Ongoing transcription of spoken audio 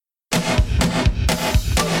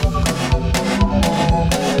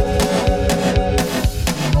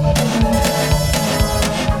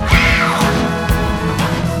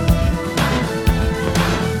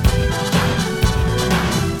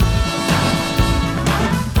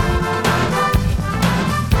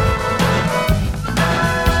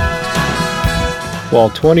While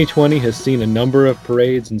 2020 has seen a number of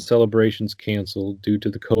parades and celebrations canceled due to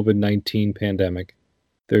the COVID-19 pandemic,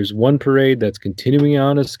 there's one parade that's continuing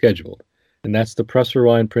on as scheduled, and that's the Press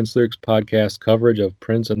Rewind Prince Lyrics podcast coverage of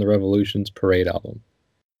Prince and the Revolution's Parade album.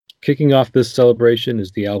 Kicking off this celebration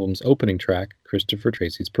is the album's opening track, Christopher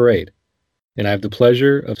Tracy's Parade. And I have the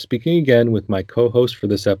pleasure of speaking again with my co-host for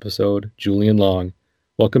this episode, Julian Long.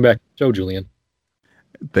 Welcome back to the show, Julian.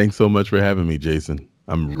 Thanks so much for having me, Jason.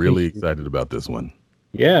 I'm really excited about this one.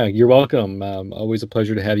 Yeah, you're welcome. Always a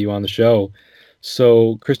pleasure to have you on the show.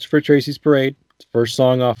 So, Christopher Tracy's Parade, first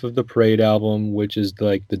song off of the Parade album, which is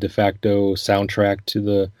like the de facto soundtrack to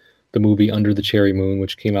the movie Under the Cherry Moon,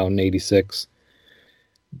 which came out in '86.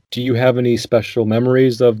 Do you have any special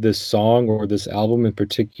memories of this song or this album in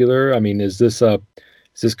particular? I mean, is this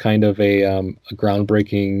kind of a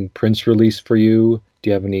groundbreaking Prince release for you? Do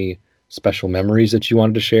you have any special memories that you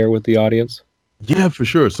wanted to share with the audience? Yeah, for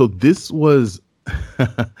sure. So this was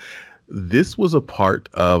this was a part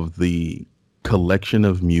of the collection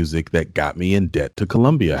of music that got me in debt to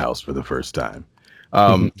Columbia House for the first time.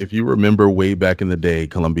 If you remember way back in the day,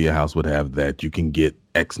 Columbia House would have that you can get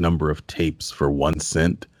X number of tapes for 1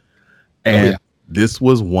 cent. And this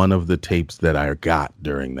was one of the tapes that I got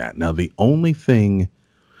during that. Now, the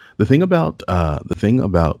thing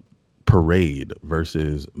about Parade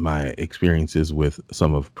versus my experiences with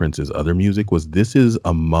some of Prince's other music was this is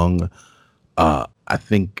among I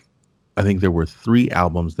think there were 3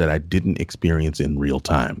 albums that I didn't experience in real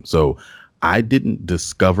time. So I didn't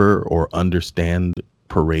discover or understand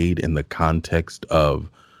Parade in the context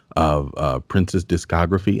of Prince's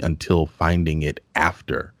discography until finding it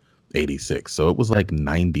after '86. So it was like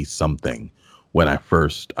 90 something when I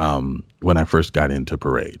first got into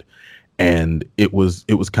Parade. And it was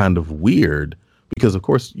kind of weird because, of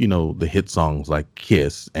course, you know, the hit songs like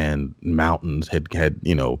Kiss and Mountains had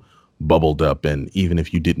bubbled up. And even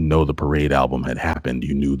if you didn't know the Parade album had happened,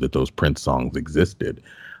 you knew that those Prince songs existed.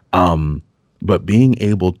 But being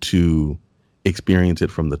able to experience it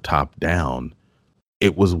from the top down,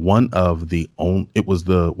 it was one of the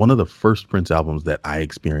first Prince albums that I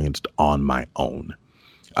experienced on my own.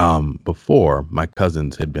 Before, my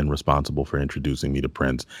cousins had been responsible for introducing me to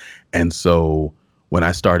Prince. And so when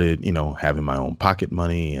I started, having my own pocket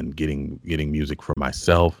money and getting music for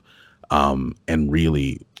myself, and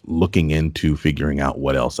really looking into figuring out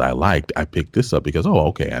what else I liked, I picked this up because,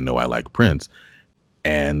 I know I like Prince.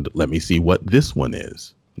 And let me see what this one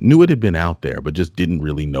is. Knew it had been out there, but just didn't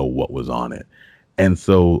really know what was on it. And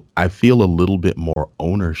so I feel a little bit more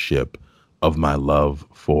ownership of my love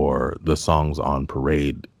for the songs on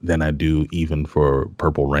Parade than I do even for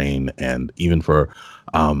Purple Rain and even for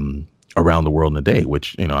Around the World in a Day,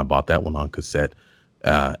 which, I bought that one on cassette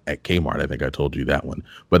at Kmart. I think I told you that one.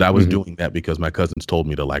 But I was doing that because my cousins told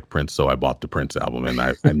me to like Prince, so I bought the Prince album. And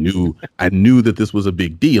I knew that this was a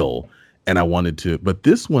big deal, and I wanted to. But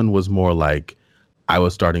this one was more like I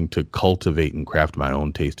was starting to cultivate and craft my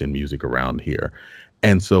own taste in music around here.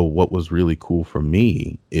 And so what was really cool for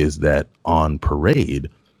me is that on Parade,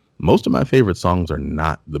 most of my favorite songs are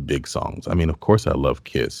not the big songs. I mean, of course, I love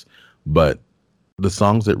Kiss, but the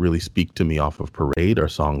songs that really speak to me off of Parade are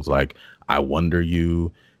songs like I Wonder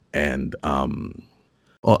You and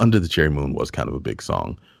Under the Cherry Moon was kind of a big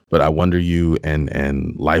song, but I Wonder You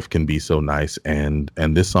and Life Can Be So Nice and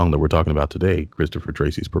this song that we're talking about today, Christopher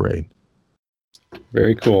Tracy's Parade.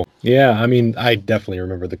 Very cool. Yeah, I mean, I definitely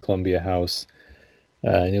remember the Columbia House.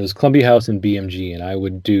 And it was Columbia House and BMG,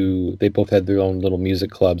 and they both had their own little music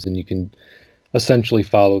clubs, and you can essentially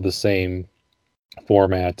follow the same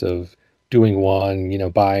format of doing one,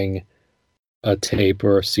 buying a tape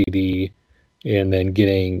or a CD, and then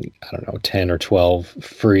getting, 10 or 12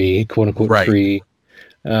 free, quote unquote, right. Free.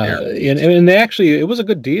 And they actually, it was a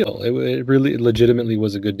good deal. It really legitimately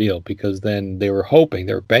was a good deal because then they were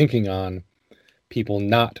banking on people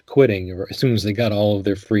not quitting as soon as they got all of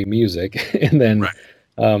their free music, and then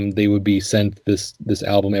they would be sent this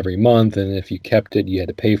album every month, and if you kept it, you had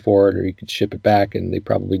to pay for it, or you could ship it back, and they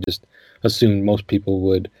probably just assumed most people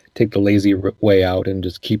would take the lazy way out and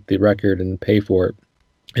just keep the record and pay for it.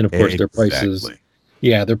 And of course, their prices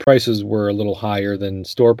were a little higher than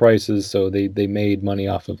store prices, so they made money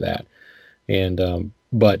off of that. And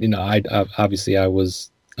but I obviously I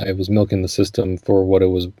was milking the system for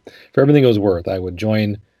everything it was worth. I would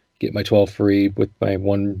join, get my 12 free with my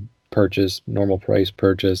one purchase, normal price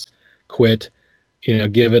purchase, quit,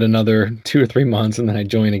 give it another 2 or 3 months, and then I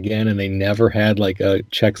join again. And they never had like a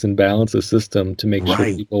checks and balances system to make sure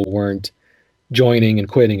people weren't joining and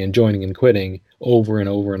quitting and joining and quitting over and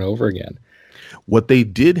over and over again. What they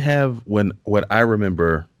did have what I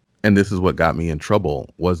remember and this is what got me in trouble,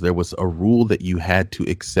 was there was a rule that you had to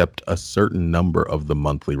accept a certain number of the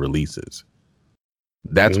monthly releases.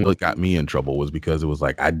 That's what got me in trouble, was because it was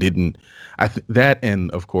like that,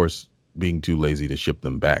 and of course being too lazy to ship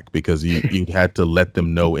them back, because you had to let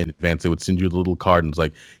them know in advance. They would send you a little card and it's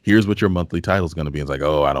like, here's what your monthly title is going to be. And it's like,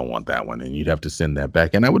 oh, I don't want that one, and you'd have to send that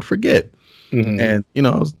back, and I would forget. And I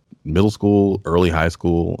was middle school, early high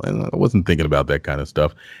school, and I wasn't thinking about that kind of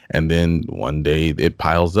stuff. And then one day it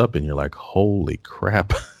piles up and you're like, holy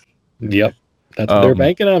crap. Yep. That's what they're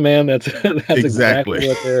banking on, man. That's exactly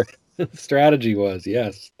what their strategy was.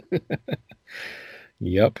 Yes.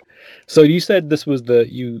 Yep. So you said this was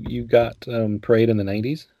you got Parade in the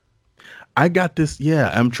 90s? I got this.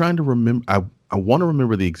 Yeah. I'm trying to remember. I want to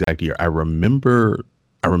remember the exact year. I remember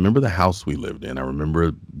the house we lived in. I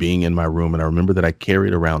remember being in my room, and I remember that I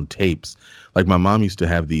carried around tapes. Like, my mom used to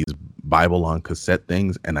have these Bible on cassette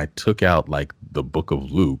things, and I took out like the Book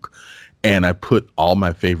of Luke, and I put all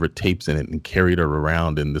my favorite tapes in it and carried it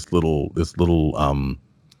around in this little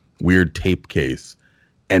weird tape case.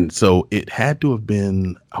 And so it had to have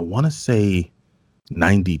been, I want to say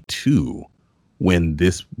 92, when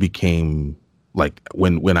this became like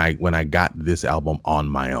when I got this album on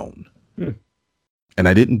my own. And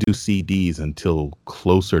I didn't do CDs until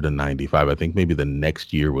closer to 95. I think maybe the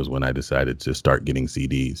next year was when I decided to start getting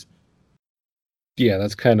CDs. Yeah,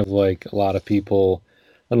 that's kind of like a lot of people,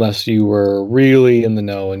 unless you were really in the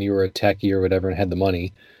know and you were a techie or whatever and had the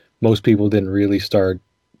money, most people didn't really start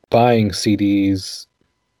buying CDs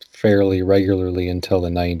fairly regularly until the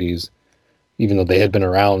 90s, even though they had been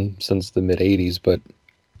around since the mid 80s. But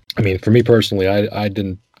I mean, for me personally, I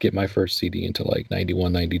didn't get my first CD until like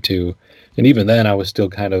 91, 92. And even then I was still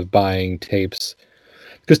kind of buying tapes,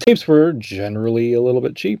 because tapes were generally a little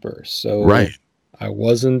bit cheaper. So right. I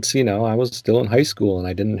wasn't, I was still in high school and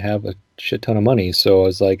I didn't have a shit ton of money. So I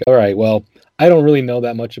was like, all right, well, I don't really know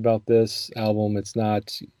that much about this album. It's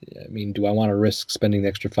not, I mean, do I want to risk spending the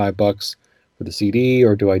extra $5 for the CD,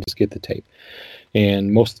 or do I just get the tape?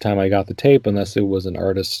 And most of the time I got the tape, unless it was an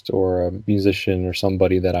artist or a musician or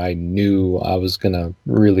somebody that I knew I was going to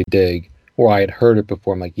really dig, or I had heard it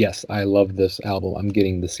before. I'm like, yes, I love this album, I'm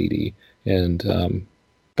getting the CD. And,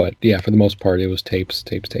 but yeah, for the most part, it was tapes.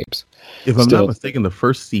 If I'm not mistaken, the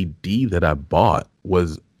first CD that I bought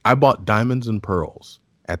I bought Diamonds and Pearls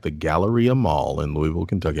at the Galleria Mall in Louisville,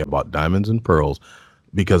 Kentucky. I bought Diamonds and Pearls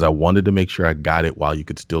because I wanted to make sure I got it while you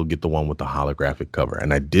could still get the one with the holographic cover.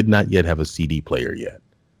 And I did not yet have a CD player yet.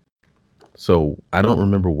 So I don't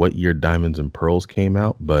remember what year Diamonds and Pearls came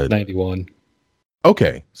out, but 91.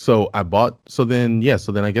 Okay. So then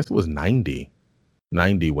I guess it was 90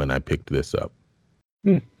 when I picked this up.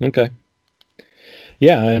 Okay.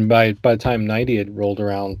 Yeah, and by the time 90 had rolled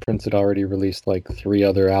around, Prince had already released like 3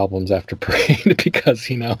 other albums after Parade, because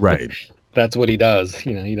right, that's what he does.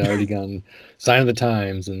 He'd already gone Sign of the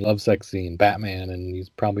Times and Lovesexy and Batman, and he's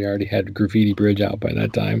probably already had Graffiti Bridge out by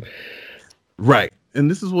that time. Right. And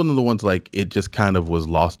this is one of the ones, like, it just kind of was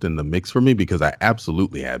lost in the mix for me, because I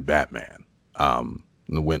absolutely had Batman.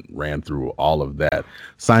 Ran through all of that.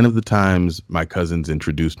 Sign of the Times, my cousins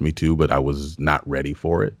introduced me to, but I was not ready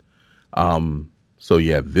for it. So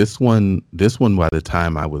yeah, this one, by the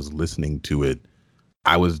time I was listening to it,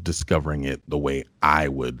 I was discovering it the way I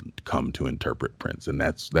would come to interpret Prince. And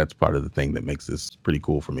that's part of the thing that makes this pretty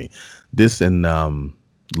cool for me. This and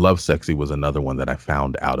Lovesexy was another one that I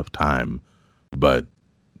found out of time, but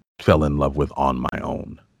fell in love with on my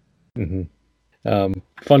own. Mm-hmm.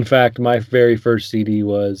 Fun fact, my very first CD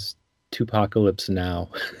was Tupacalypse Now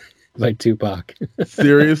by Tupac.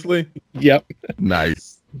 Seriously? Yep.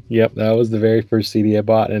 Nice. Yep, that was the very first CD I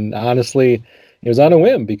bought, and honestly, it was on a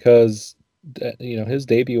whim, because his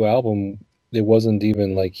debut album, it wasn't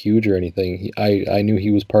even like huge or anything. I knew he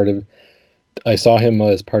was I saw him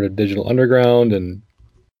as part of Digital Underground, and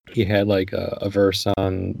he had like a verse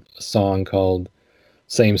on a song called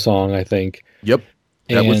Same Song, I think. Yep,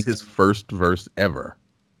 that was his first verse ever.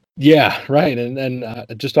 Yeah, right, and then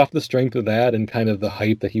just off the strength of that and kind of the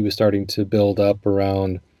hype that he was starting to build up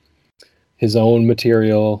around his own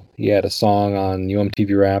material, he had a song on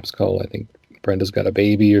UMTV Raps called, I think, Brenda's Got a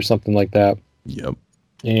Baby or something like that. Yep.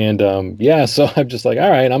 And so I'm just like, all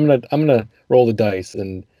right, I'm gonna roll the dice.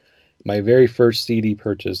 And my very first CD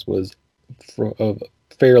purchase was a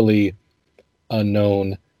fairly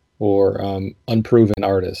unknown or unproven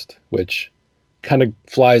artist, which kind of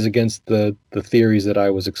flies against the theories that I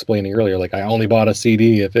was explaining earlier. Like, I only bought a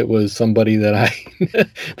CD if it was somebody that I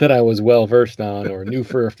that I was well versed on or knew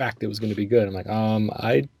for a fact it was going to be good. I'm like,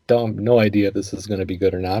 I don't have no idea if this is going to be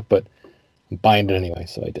good or not, but I'm buying it anyway,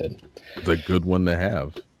 so I did. It's a good one to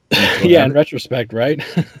have. Yeah, in retrospect, right?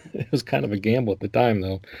 It was kind of a gamble at the time,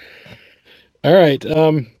 though. All right.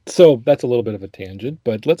 So that's a little bit of a tangent,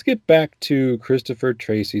 but let's get back to Christopher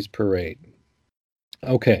Tracy's Parade.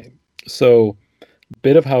 Okay. So,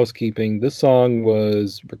 bit of housekeeping. This song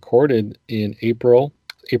was recorded in April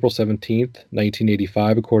 17th,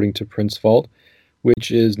 1985, according to Prince Vault,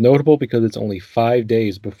 which is notable because it's only 5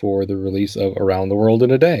 days before the release of Around the World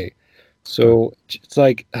in a Day. So it's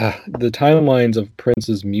like the timelines of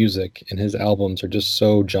Prince's music and his albums are just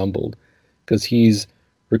so jumbled because he's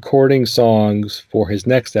recording songs for his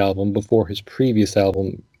next album before his previous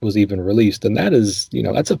album was even released. And that is,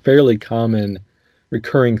 that's a fairly common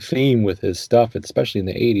recurring theme with his stuff, especially in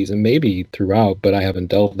the 80s and maybe throughout, but I haven't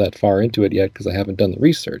delved that far into it yet because I haven't done the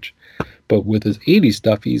research. But with his 80s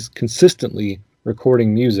stuff, he's consistently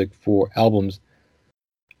recording music for albums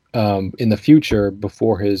in the future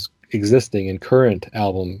before his existing and current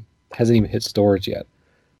album hasn't even hit stores yet.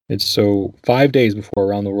 And so 5 days before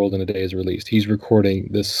Around the World in a Day is released, he's recording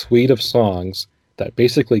this suite of songs that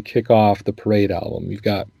basically kick off the Parade album. You've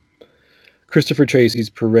got Christopher Tracy's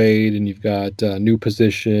Parade, and you've got New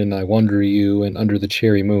Position, I Wonder You, and Under the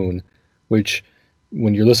Cherry Moon, which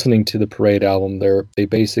when you're listening to the Parade album, they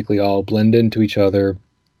basically all blend into each other.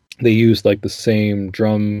 They use like the same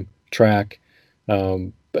drum track.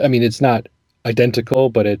 I mean, it's not identical,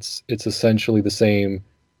 but it's essentially the same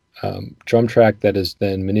drum track that is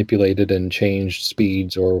then manipulated and changed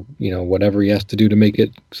speeds or whatever he has to do to make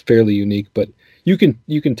it fairly unique. But you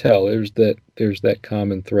can tell there's that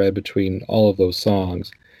common thread between all of those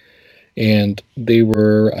songs, and they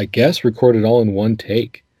were, I guess, recorded all in one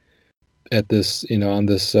take at this on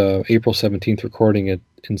this April 17th recording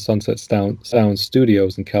in Sunset Sound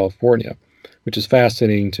Studios in California, which is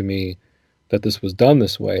fascinating to me that this was done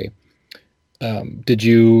this way. Did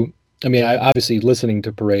you? I mean, obviously, listening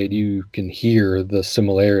to Parade, you can hear the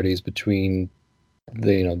similarities between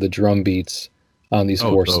the drum beats on these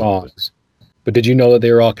four songs. But did you know that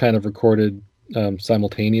they were all kind of recorded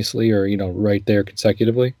simultaneously, or right there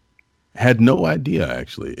consecutively? Had no idea,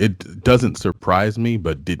 actually. It doesn't surprise me,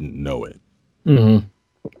 but didn't know it. Mm-hmm.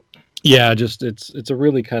 Yeah, just it's a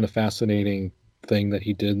really kind of fascinating thing that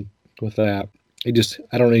he did with that.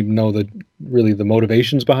 I don't even know the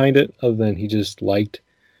motivations behind it, other than he just liked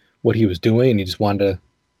what he was doing and he just wanted to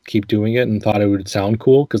keep doing it and thought it would sound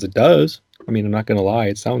cool, because it does. I mean, I'm not going to lie,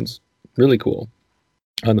 it sounds really cool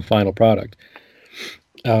on the final product.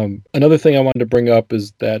 Another thing I wanted to bring up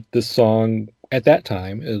is that this song at that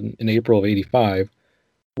time in April of 85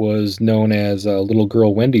 was known as Little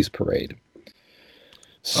Girl Wendy's Parade.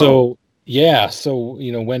 So yeah, so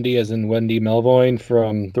Wendy as in Wendy Melvoin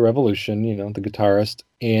from The Revolution, the guitarist.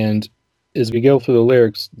 And as we go through the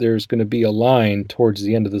lyrics, there's going to be a line towards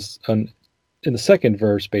the end of this in the second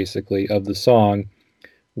verse basically of the song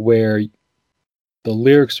where the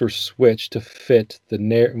lyrics were switched to fit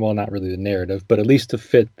well, not really the narrative, but at least to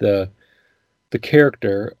fit the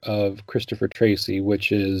character of Christopher Tracy,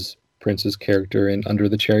 which is Prince's character in Under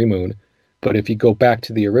the Cherry Moon. But if you go back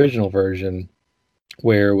to the original version,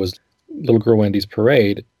 where it was Little Girl Wendy's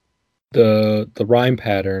Parade, the rhyme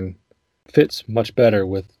pattern fits much better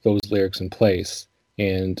with those lyrics in place.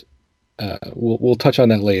 And we'll touch on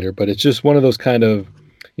that later, but it's just one of those kind of,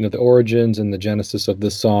 the origins and the genesis of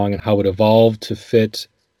this song and how it evolved to fit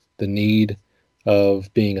the need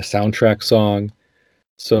of being a soundtrack song.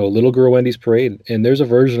 So Little Girl Wendy's Parade, and there's a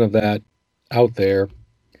version of that out there.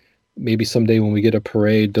 Maybe someday when we get a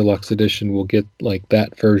Parade Deluxe Edition, we'll get like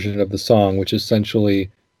that version of the song, which is essentially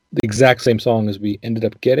the exact same song as we ended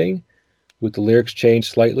up getting, with the lyrics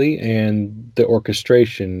changed slightly and the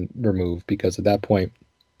orchestration removed, because at that point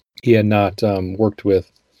he had not worked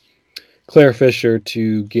with Claire Fisher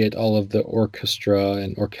to get all of the orchestra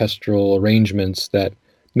and orchestral arrangements that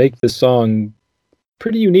make this song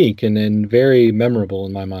pretty unique and very memorable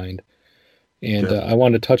in my mind. And I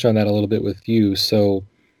want to touch on that a little bit with you. So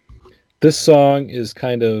this song is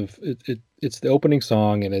kind of it's the opening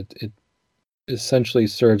song, and it essentially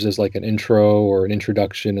serves as like an intro or an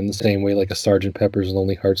introduction in the same way like a Sgt. Pepper's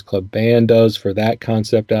Lonely Hearts Club Band does for that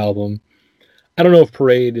concept album. I don't know if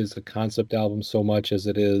Parade is a concept album so much as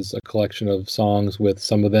it is a collection of songs, with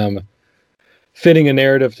some of them fitting a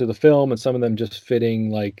narrative to the film and some of them just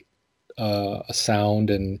fitting like a sound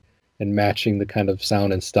and matching the kind of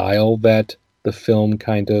sound and style that the film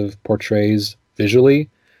kind of portrays visually.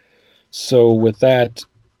 So with that,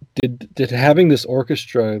 did having this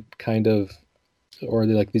orchestra kind of, or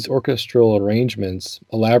like these orchestral arrangements,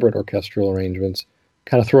 elaborate orchestral arrangements,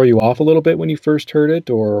 kind of throw you off a little bit when you first heard it,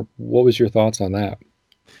 or what was your thoughts on that?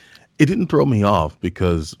 It didn't throw me off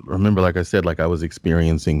because, remember, like I said, like I was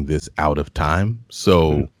experiencing this out of time.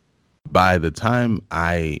 So by the time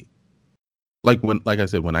like I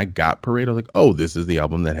said, when I got Parade, I was like, oh, this is the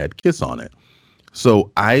album that had Kiss on it.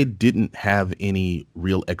 So I didn't have any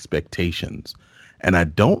real expectations. And I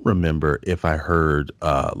don't remember if I heard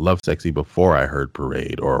Love Sexy before I heard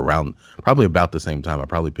Parade, or around probably about the same time. I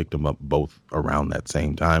probably picked them up both around that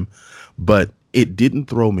same time. But it didn't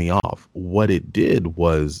throw me off. What it did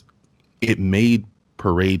was it made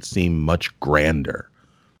Parade seem much grander.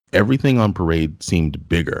 Everything on Parade seemed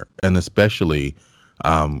bigger, and especially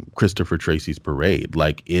Christopher Tracy's Parade.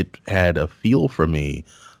 Like, it had a feel for me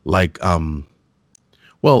like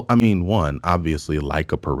well, I mean, one, obviously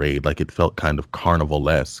like a parade, like it felt kind of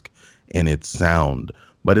carnivalesque in its sound,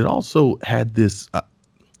 but it also had this.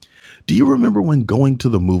 Do you remember when going to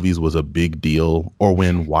the movies was a big deal, or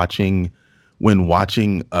when watching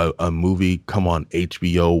a movie come on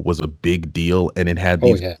HBO was a big deal, and it had Oh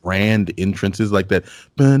these yeah, grand entrances like that?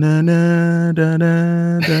 Ba-na-na,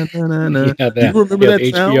 da-na, da-na-na-na. yeah, Do you that remember yep that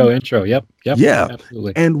HBO sound? intro. Yep, yep, Yeah.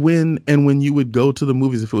 absolutely. And when you would go to the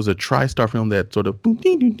movies, if it was a TriStar film, that sort of boom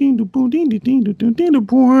ding ding ding boom ding ding ding ding ding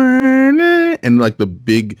boom, and like the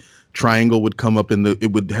big triangle would come up, and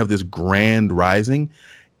it would have this grand rising.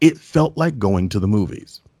 It felt like going to the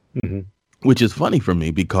movies, Hmm. which is funny for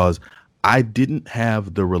me because I didn't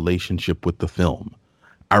have the relationship with the film.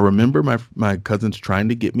 I remember my cousins trying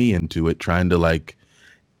to get me into it, trying to like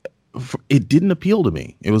it didn't appeal to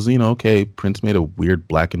me. It was, okay, Prince made a weird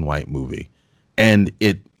black and white movie. And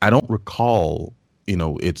I don't recall,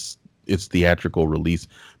 its theatrical release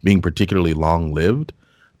being particularly long lived.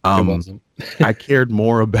 It Um, wasn't. I cared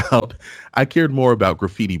more about I cared more about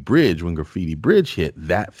Graffiti Bridge. When Graffiti Bridge hit,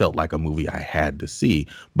 that felt like a movie I had to see.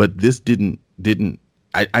 But this didn't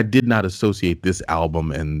I did not associate this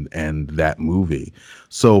album and that movie.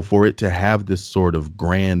 So for it to have this sort of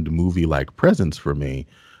grand movie like presence for me,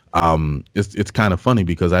 it's kind of funny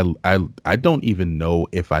because I don't even know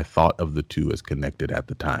if I thought of the two as connected at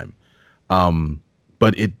the time. Um,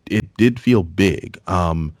 but it did feel big.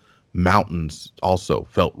 Mountains also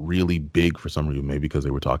felt really big for some reason, maybe because they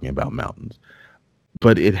were talking about mountains.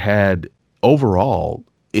 But it had overall,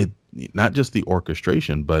 it not just the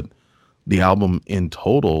orchestration, but the album in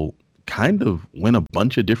total kind of went a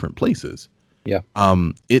bunch of different places. Yeah.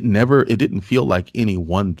 It didn't feel like any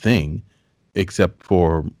one thing, except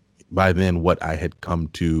for by then what I had come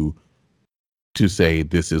to say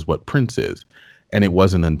this is what Prince is. And it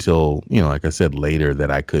wasn't until, like I said, later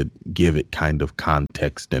that I could give it kind of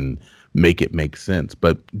context and make it make sense,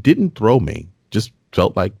 but didn't throw me. Just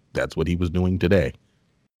felt like that's what he was doing today.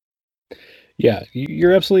 Yeah,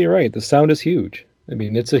 you're absolutely right. The sound is huge. I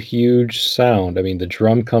mean, it's a huge sound. I mean, the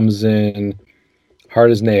drum comes in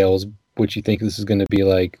hard as nails, which you think this is going to be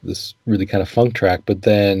like this really kind of funk track, but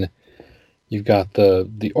then you've got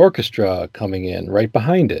the orchestra coming in right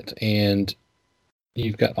behind it, and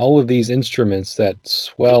you've got all of these instruments that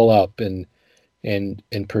swell up and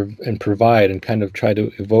provide and kind of try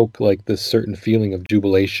to evoke like this certain feeling of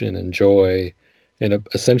jubilation and joy, and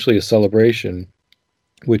essentially a celebration,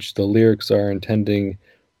 which the lyrics are intending.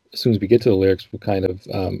 As soon as we get to the lyrics, we'll kind of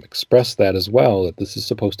express that as well, that this is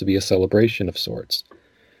supposed to be a celebration of sorts.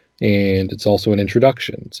 And it's also an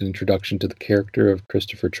introduction. It's an introduction to the character of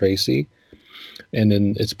Christopher Tracy. And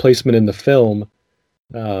in its placement in the film,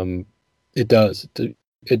 um, it does do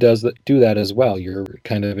that as well. You're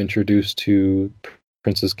kind of introduced to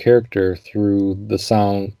Prince's character through the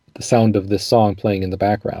sound of this song playing in the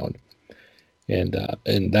background, and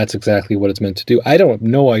that's exactly what it's meant to do. I don't have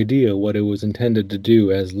no idea what it was intended to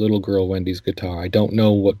do as Little Girl Wendy's Guitar. I don't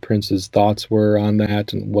know what Prince's thoughts were on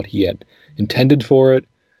that and what he had intended for it.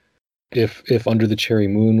 If Under the Cherry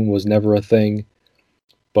Moon was never a thing,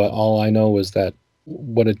 but all I know is that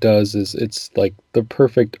what it does is it's like the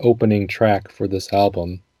perfect opening track for this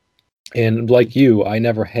album. And like you, I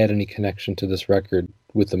never had any connection to this record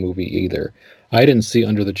with the movie either. I didn't see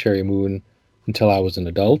Under the Cherry Moon until I was an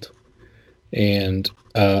adult, and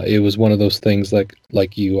it was one of those things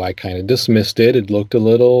like you, I kind of dismissed it. It looked a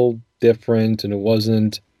little different, and it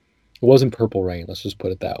wasn't Purple Rain. Let's just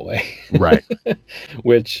put it that way. Right.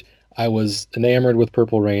 Which I was enamored with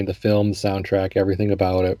Purple Rain, the film, the soundtrack, everything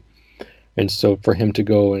about it. And so for him to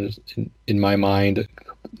go in my mind,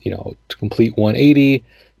 to complete 180,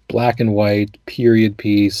 black and white, period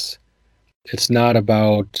piece. It's not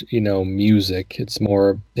about, music. It's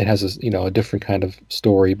more, it has a different kind of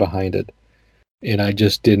story behind it. And I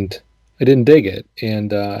didn't dig it.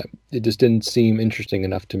 And it just didn't seem interesting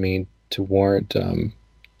enough to me to warrant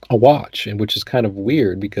a watch, and which is kind of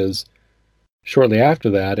weird because shortly after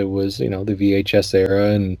that, it was, the VHS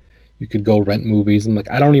era, and you could go rent movies. And like,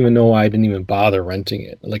 I don't even know why I didn't even bother renting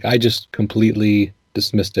it. Like, I just completely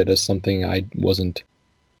dismissed it as something I wasn't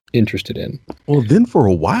interested in. Well, then for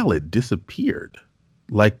a while it disappeared.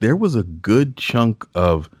 Like there was a good chunk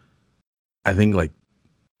of, I think like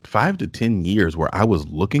 5 to 10 years where I was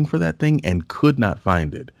looking for that thing and could not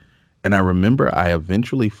find it. And I remember I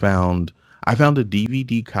eventually found a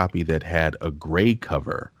DVD copy that had a gray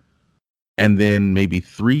cover. And then maybe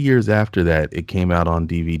 3 years after that, it came out on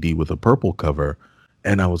DVD with a purple cover.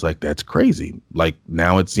 And I was like, that's crazy. Like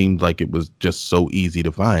now it seemed like it was just so easy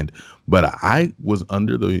to find. But I was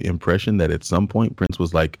under the impression that at some point Prince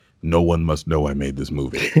was like, no one must know I made this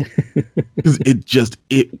movie. Because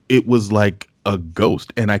it was like a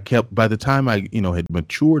ghost. And I kept, by the time I, had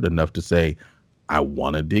matured enough to say, I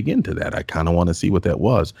want to dig into that. I kind of want to see what that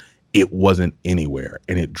was. It wasn't anywhere.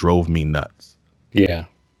 And it drove me nuts. Yeah.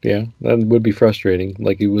 Yeah, that would be frustrating.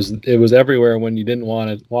 Like it was everywhere when you didn't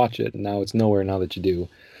want to watch it, and now it's nowhere now that you do.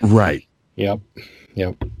 Right. Yep.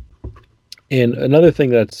 And another thing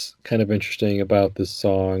that's kind of interesting about this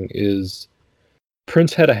song is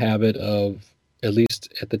Prince had a habit of, at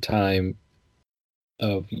least at the time,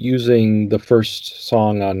 of using the first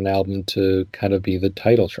song on an album to kind of be the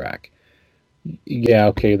title track. Yeah,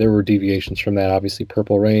 okay, there were deviations from that. Obviously,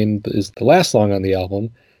 Purple Rain is the last song on the album,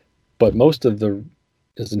 but most of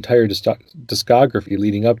his entire discography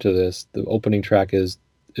leading up to this, the opening track is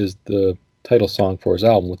the title song for his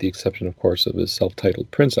album, with the exception, of course, of his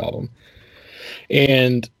self-titled Prince album.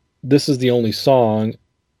 And this is the only song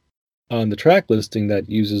on the track listing that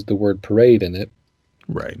uses the word parade in it.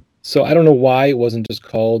 Right. So I don't know why it wasn't just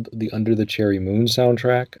called the Under the Cherry Moon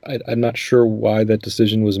soundtrack. I'm not sure why that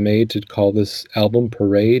decision was made to call this album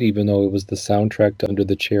Parade, even though it was the soundtrack to Under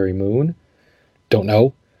the Cherry Moon. Don't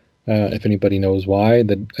know. If anybody knows why,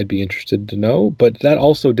 then I'd be interested to know. But that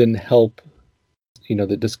also didn't help,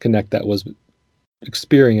 the disconnect that was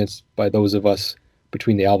experienced by those of us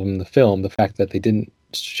between the album and the film. The fact that they didn't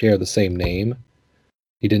share the same name.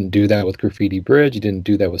 He didn't do that with Graffiti Bridge. He didn't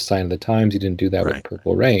do that with Sign of the Times. He didn't do that with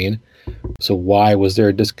Purple Rain. So why was there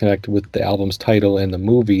a disconnect with the album's title and the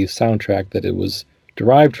movie soundtrack that it was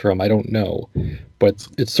derived from? I don't know. But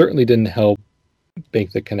it certainly didn't help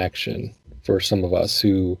make the connection for some of us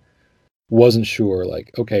who wasn't sure, like,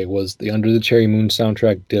 okay, was the Under the Cherry Moon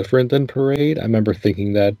soundtrack different than Parade? I remember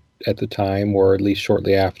thinking that at the time, or at least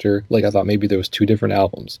shortly after. Like, I thought maybe there was two different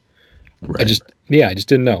albums. Right. I just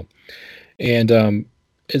didn't know. And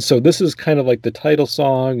so this is kind of like the title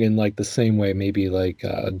song in like the same way, maybe like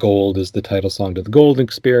Gold is the title song to the Gold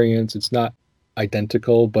Experience. It's not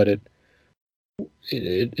identical, but it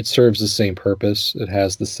serves the same purpose. It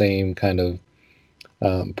has the same kind of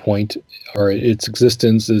point, or its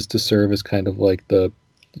existence is to serve as kind of like the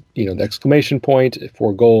exclamation point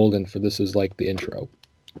for Gold, and for this is like the intro.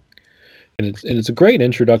 And it's a great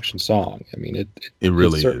introduction song. I mean, it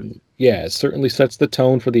really is. Yeah, it certainly sets the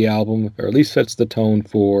tone for the album, or at least sets the tone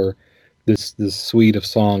for this suite of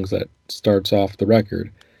songs that starts off the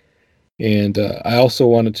record. And I also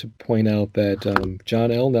wanted to point out that John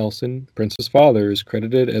L. Nelson, Prince's father, is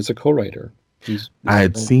credited as a co-writer. I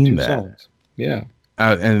had seen that. Songs. Yeah.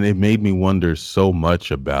 And it made me wonder so much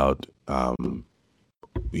about, how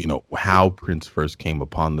Prince first came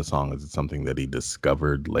upon the song. Is it something that he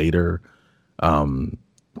discovered later?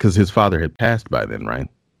 Because his father had passed by then, right?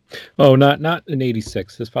 Oh, not in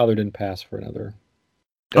 '86. His father didn't pass for another.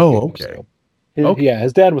 Oh, okay. Okay. Yeah,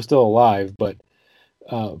 his dad was still alive, but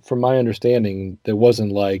from my understanding, there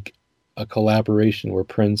wasn't like a collaboration where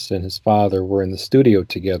Prince and his father were in the studio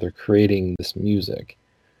together creating this music.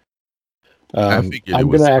 I figured it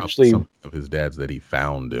was some of his dad's that he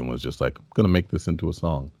found and was just like, I'm going to make this into a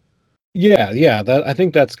song. Yeah. I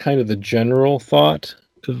think that's kind of the general thought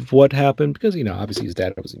of what happened, because, obviously his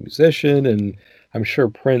dad was a musician, and I'm sure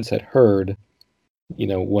Prince had heard,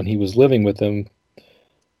 when he was living with him,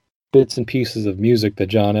 bits and pieces of music that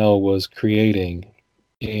John L. was creating.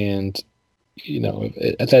 And,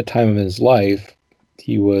 at that time of his life,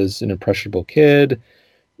 he was an impressionable kid,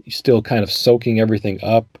 still kind of soaking everything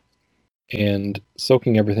up. And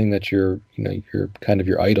soaking everything that your kind of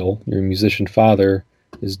your idol, your musician father,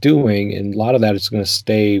 is doing, and a lot of that is going to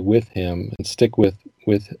stay with him and stick with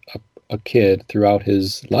a kid throughout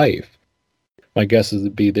his life. My guess is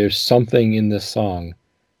there's something in this song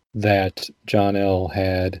that John L.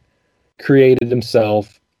 had created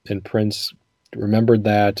himself, and Prince remembered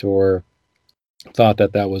that, or thought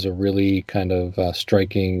that was a really kind of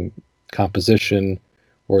striking composition,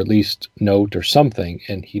 or at least note or something,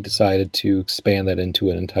 and he decided to expand that into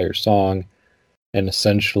an entire song and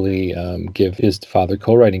essentially give his father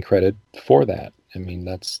co-writing credit for that. I mean,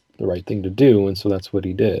 that's the right thing to do, and so that's what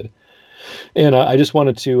he did. And I just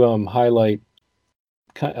wanted to highlight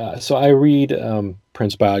So I read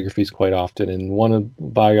Prince biographies quite often, and one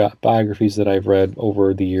of biographies that I've read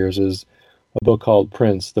over the years is a book called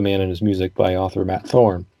Prince, The Man and His Music by author Matt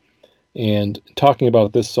Thorne. And talking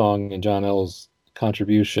about this song and John L's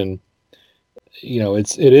contribution,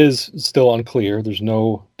 it is still unclear. There's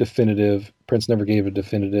no definitive. Prince never gave a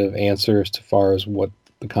definitive answer as far as what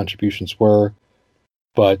the contributions were,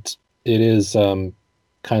 but it is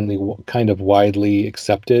kind of widely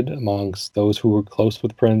accepted amongst those who were close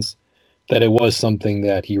with Prince that it was something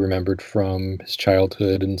that he remembered from his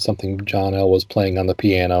childhood and something John L. was playing on the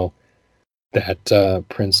piano that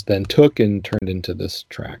Prince then took and turned into this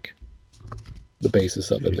track, the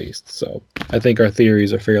basis of at least. So I think our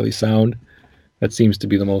theories are fairly sound. That seems to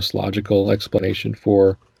be the most logical explanation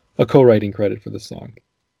for a co-writing credit for the song.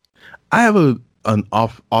 I have an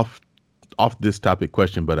off this topic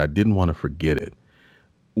question, but I didn't want to forget it.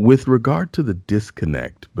 With regard to the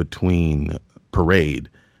disconnect between Parade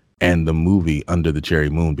and the movie Under the Cherry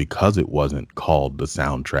Moon, because it wasn't called the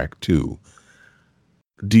soundtrack to,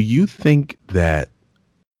 do you think that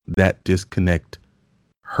disconnect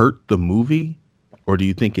hurt the movie, or do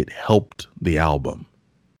you think it helped the album?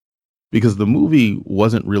 Because the movie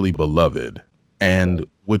wasn't really beloved. And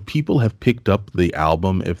would people have picked up the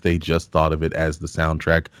album if they just thought of it as the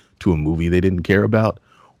soundtrack to a movie they didn't care about?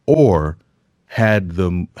 Or had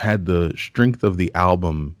the strength of the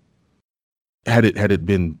album, had it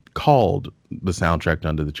been called the soundtrack to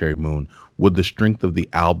Under the Cherry Moon, would the strength of the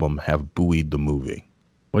album have buoyed the movie?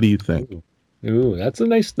 What do you think? Ooh, that's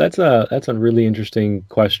a really interesting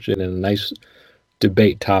question and a nice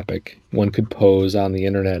debate topic one could pose on the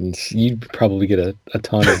internet, and you'd probably get a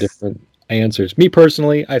ton of different answers. Me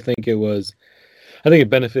personally, I think it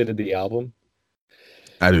benefited the album.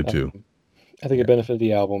 I do too. I think it benefited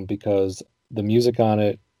the album because the music on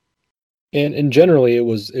it, and generally it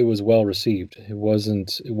was well received. It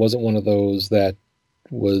wasn't one of those that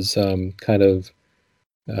was kind of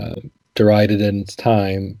derided in its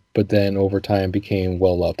time, but then over time became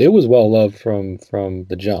well loved. It was well loved from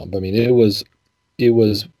the jump. I mean, it was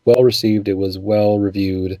well received. It was well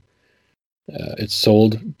reviewed. It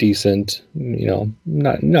sold decent.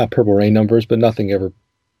 Not Purple Rain numbers, but nothing ever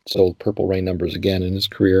sold Purple Rain numbers again in his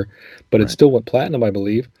career. But It still went platinum, I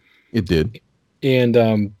believe. It did.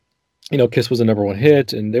 And Kiss was a number one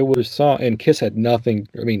hit, and and Kiss had nothing.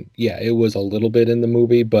 I mean, yeah, it was a little bit in the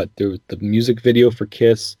movie, but the music video for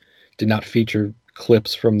Kiss did not feature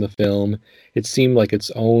clips from the film. It seemed like its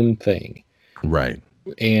own thing. Right.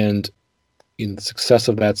 And in the success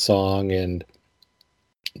of that song and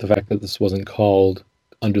the fact that this wasn't called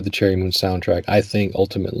Under the Cherry Moon soundtrack, I think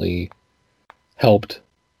ultimately helped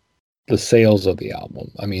the sales of the album.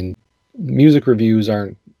 I mean, music reviews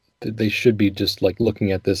they should be just like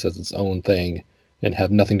looking at this as its own thing and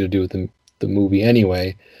have nothing to do with the movie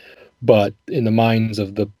anyway. But in the minds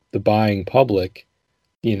of the buying public,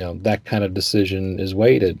 that kind of decision is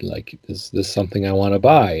weighted. Like, is this something I want to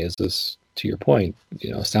buy? Is this, to your point,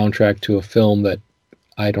 a soundtrack to a film that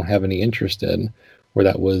I don't have any interest in, or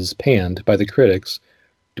that was panned by the critics?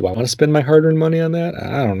 Do I want to spend my hard-earned money on that?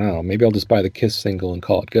 I don't know. Maybe I'll just buy the Kiss single and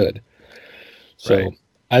call it good. So right.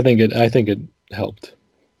 I think it helped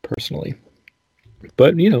personally.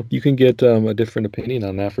 But you can get a different opinion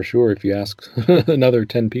on that for sure. If you ask another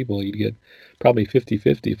 10 people, you'd get probably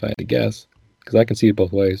 50-50 if I had to guess, because I can see it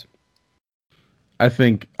both ways. I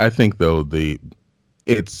think though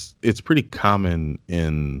it's pretty common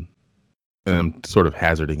and I'm sort of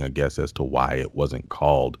hazarding a guess as to why it wasn't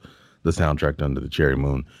called the soundtrack to Under the Cherry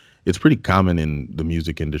Moon. It's pretty common in the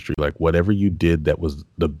music industry, like whatever you did that was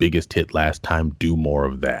the biggest hit last time, do more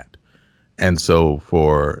of that. And so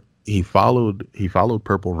he followed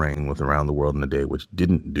Purple Rain with Around the World in a Day, which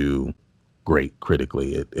didn't do great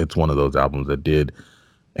critically. It's one of those albums that did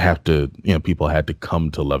have to, people had to come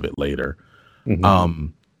to love it later. Mm-hmm.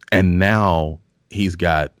 And now he's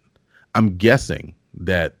got, I'm guessing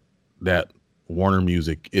that Warner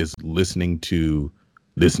Music is listening to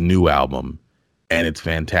this new album and it's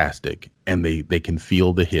fantastic. And they can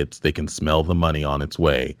feel the hits. They can smell the money on its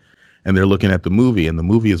way. And they're looking at the movie, and the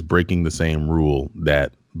movie is breaking the same rule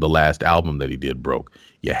that the last album that he did broke.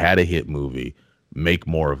 You had a hit movie, make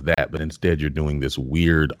more of that. But instead you're doing this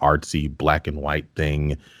weird artsy black and white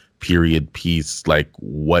thing, period piece. Like,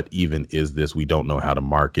 what even is this? We don't know how to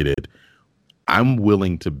market it. I'm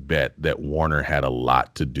willing to bet that Warner had a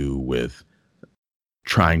lot to do with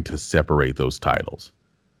trying to separate those titles.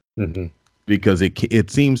 Mm-hmm. Because it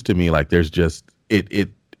seems to me like there's just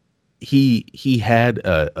he had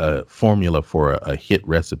a formula for a hit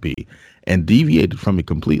recipe and deviated from it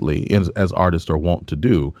completely, as artists are wont to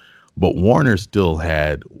do. But Warner still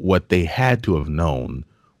had what they had to have known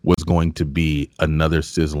was going to be another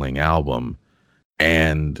sizzling album.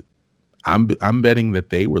 And I'm betting that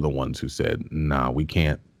they were the ones who said, "Nah, we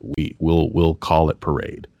can't. We'll call it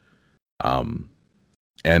Parade."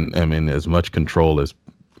 And I mean, as much control as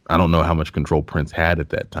I don't know how much control Prince had at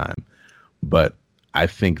that time, but I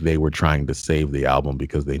think they were trying to save the album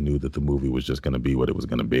because they knew that the movie was just going to be what it was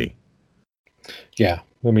going to be. Yeah,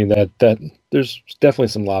 I mean that there's definitely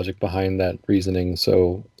some logic behind that reasoning,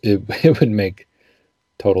 so it it would make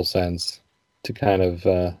total sense to kind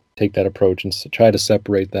of take that approach and try to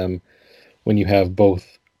separate them when you have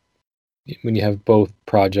both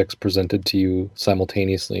projects presented to you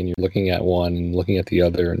simultaneously and you're looking at one and looking at the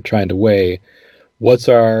other and trying to weigh what's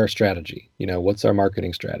our strategy, what's our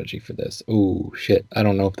marketing strategy for this. Oh shit, I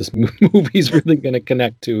don't know if this movie's really going to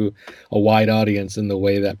connect to a wide audience in the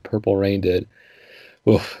way that Purple Rain did.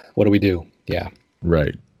 Oof, what do we do? Yeah,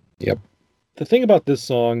 right. Yep. The thing about this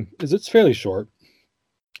song is it's fairly short.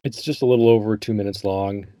 It's just a little over 2 minutes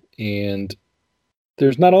long, and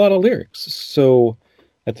there's not a lot of lyrics. So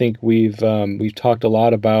I think we've talked a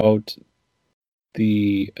lot about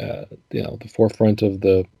the the forefront of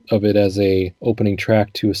it as a opening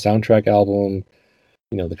track to a soundtrack album,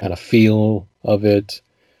 the kind of feel of it.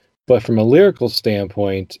 But from a lyrical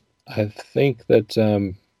standpoint, I think that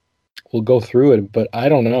we'll go through it, but I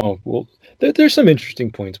don't know. There's some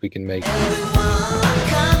interesting points we can make.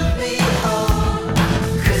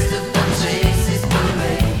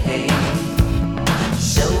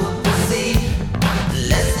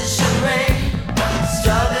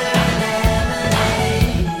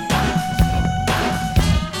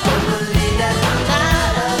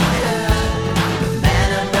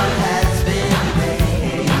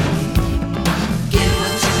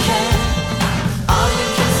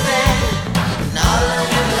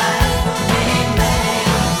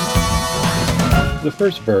 The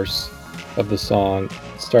first verse of the song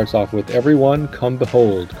starts off with, "Everyone come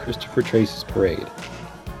behold Christopher Tracy's parade.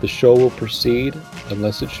 The show will proceed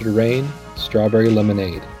unless it should rain strawberry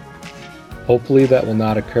lemonade. Hopefully that will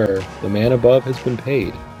not occur. The man above has been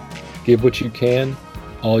paid. Give what you can,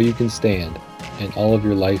 all you can stand, and all of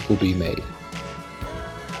your life will be made."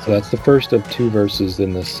 So that's the first of two verses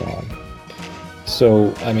in this song.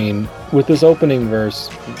 So, I mean, with this opening verse,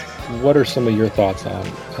 what are some of your thoughts on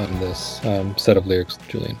this set of lyrics,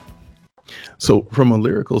 Julian? So from a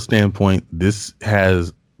lyrical standpoint, this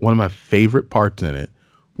has one of my favorite parts in it,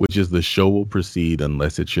 which is "the show will proceed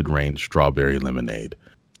unless it should rain strawberry lemonade."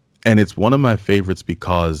 And it's one of my favorites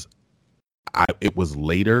because it was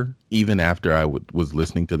later, even after I was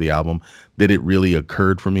listening to the album, that it really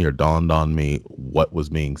occurred for me or dawned on me what was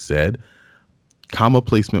being said. Comma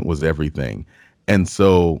placement was everything. And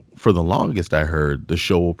so for the longest, I heard "the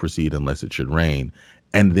show will proceed unless it should rain,"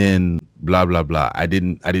 and then blah, blah, blah. I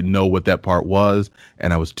didn't know what that part was.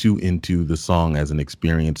 And I was too into the song as an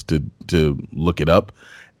experience to look it up.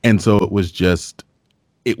 And so it was just,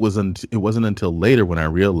 it wasn't until later when I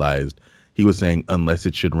realized he was saying "unless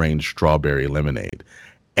it should rain strawberry lemonade."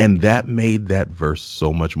 And that made that verse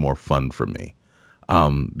so much more fun for me,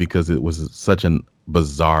 because it was such a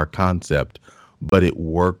bizarre concept, but it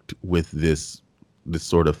worked with this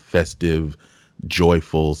sort of festive,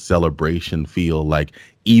 joyful celebration feel, like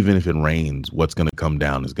even if it rains, what's going to come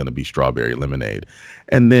down is going to be strawberry lemonade.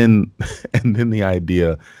 And then the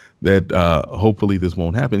idea that hopefully this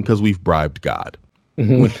won't happen because we've bribed God.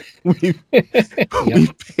 We've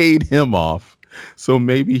paid him off, so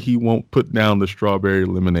maybe he won't put down the strawberry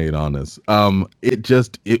lemonade on us.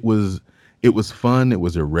 It was fun. It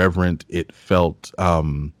was irreverent. It felt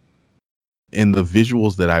in the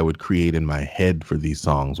visuals that I would create in my head for these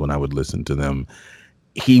songs when I would listen to them,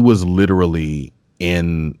 he was literally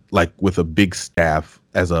in, like, with a big staff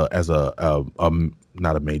as a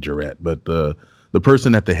not a majorette, but the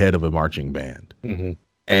person at the head of a marching band,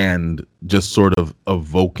 and just sort of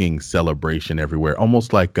evoking celebration everywhere,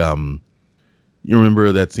 almost like you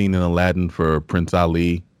remember that scene in Aladdin for Prince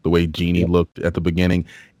Ali, the way Genie looked at the beginning.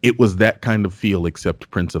 It was that kind of feel,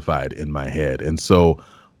 except Princified in my head, and so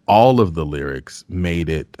all of the lyrics made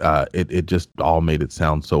it, it just all made it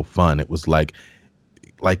sound so fun. It was like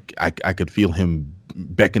I could feel him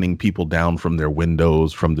beckoning people down from their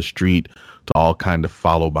windows, from the street, to all kind of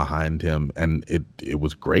follow behind him. And it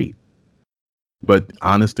was great. But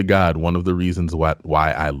honest to God, one of the reasons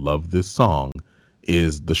why I love this song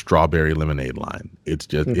is the strawberry lemonade line. It's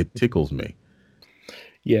just, it tickles me.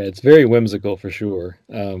 Yeah, it's very whimsical for sure.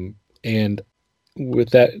 And with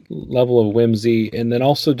that level of whimsy, and then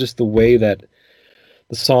also just the way that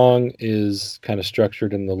the song is kind of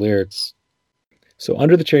structured in the lyrics. So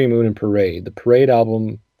Under the Cherry Moon and Parade, the Parade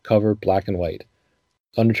album cover black and white.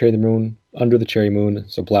 Under the Cherry Moon,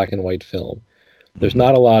 it's a black and white film. There's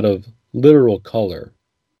not a lot of literal color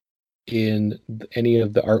in any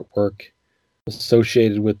of the artwork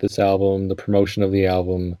associated with this album, the promotion of the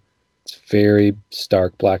album. It's very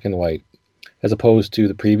stark black and white, as opposed to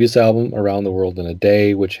the previous album, Around the World in a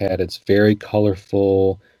Day, which had its very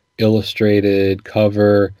colorful, illustrated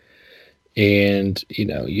cover. And,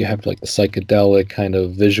 you have like the psychedelic kind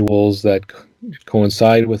of visuals that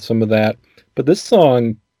coincide with some of that. But this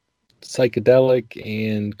song, psychedelic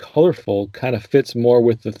and colorful, kind of fits more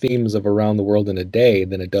with the themes of Around the World in a Day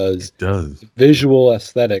than it does visual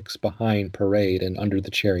aesthetics behind Parade and Under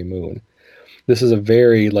the Cherry Moon. This is a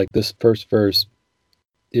very, like, this first verse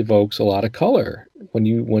evokes a lot of color. When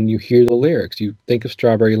you hear the lyrics, you think of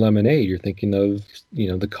Strawberry Lemonade, you're thinking of,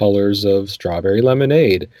 the colors of Strawberry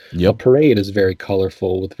Lemonade. Yep. A Parade is very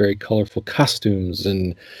colorful, with very colorful costumes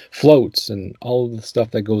and floats and all of the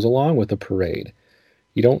stuff that goes along with a parade.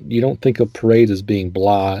 You don't think of parades as being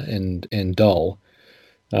blah and dull.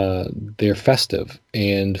 They're festive,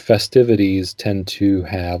 and festivities tend to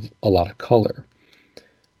have a lot of color.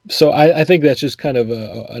 So I think that's just kind of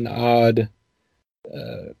an odd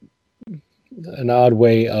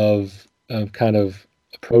way of kind of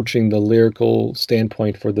approaching the lyrical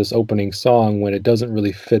standpoint for this opening song when it doesn't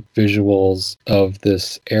really fit visuals of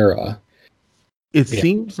this era. It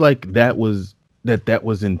seems like that was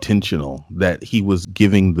intentional, that he was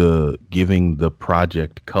giving the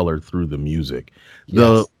project color through the music.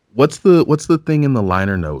 Yes. What's the thing in the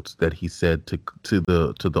liner notes that he said to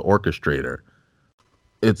the orchestrator?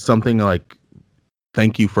 It's something like,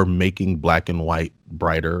 "Thank you for making black and white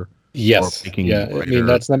brighter." Yes. Yeah. Brighter. I mean,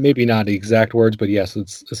 that's maybe not the exact words, but yes,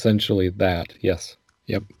 it's essentially that. Yes.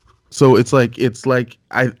 Yep. So it's like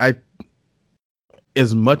I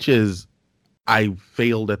as much as I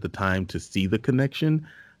failed at the time to see the connection,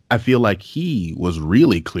 I feel like he was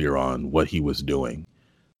really clear on what he was doing,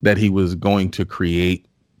 that he was going to create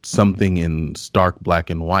something in stark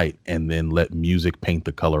black and white and then let music paint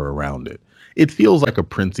the color around it. It feels like a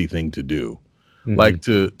Princey thing to do, like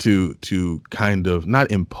to kind of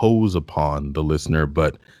not impose upon the listener,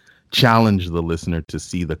 but challenge the listener to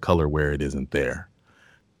see the color where it isn't there.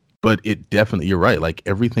 But it definitely, you're right, like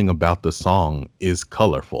everything about the song is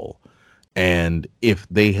colorful. And if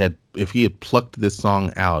he had plucked this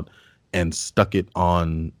song out and stuck it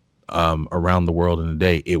on Around the World in a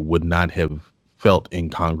Day, it would not have felt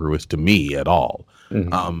incongruous to me at all.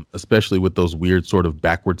 Especially with those weird sort of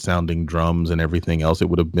backward sounding drums and everything else. It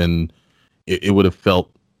would have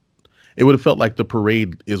felt like the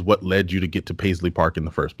parade is what led you to get to Paisley Park in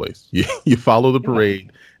the first place. You follow the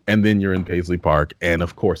parade and then you're in Paisley Park, and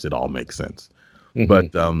of course it all makes sense.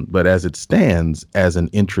 But as it stands as an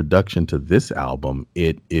introduction to this album,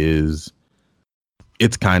 it's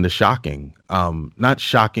kind of shocking. Not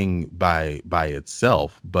shocking by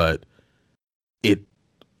itself, but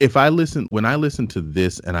when I listen to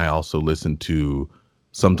this, and I also listen to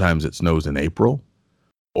Sometimes It Snows in April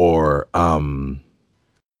or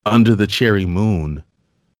Under the Cherry Moon,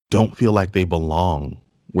 don't feel like they belong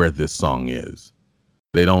where this song is.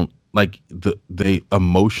 They don't. Like they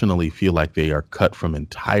emotionally feel like they are cut from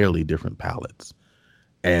entirely different palettes,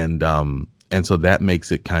 and so that makes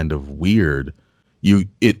it kind of weird.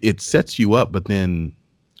 It sets you up, but then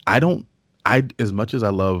I as much as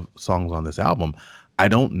I love songs on this album, I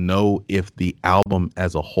don't know if the album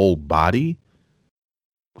as a whole body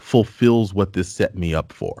fulfills what this set me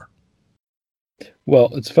up for. Well,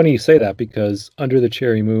 it's funny you say that, because Under the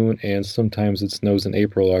Cherry Moon and Sometimes It Snows in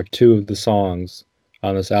April are two of the songs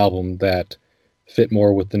on this album that fit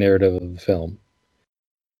more with the narrative of the film,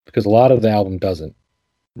 because a lot of the album doesn't.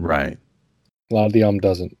 Right. A lot of the album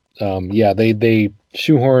doesn't. They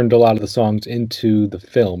shoehorned a lot of the songs into the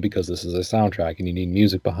film because this is a soundtrack and you need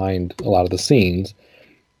music behind a lot of the scenes.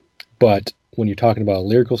 But when you're talking about a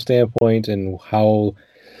lyrical standpoint and how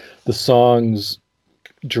the songs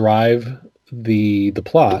drive the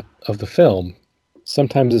plot of the film,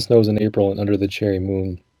 Sometimes It Snows in April and Under the Cherry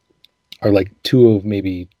Moon are like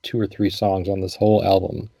maybe two or three songs on this whole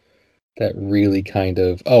album that really kind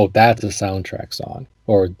of, that's a soundtrack song.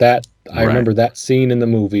 Or that, I remember that scene in the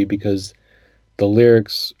movie because the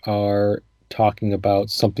lyrics are talking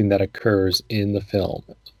about something that occurs in the film,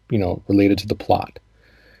 related to the plot.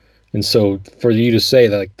 And so for you to say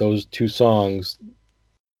that like those two songs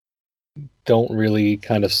don't really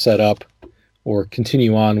kind of set up or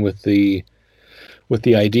continue on with the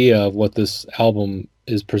idea of what this album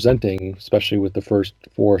is presenting, especially with the first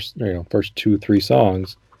first 2-3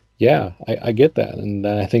 songs. Yeah, I get that, and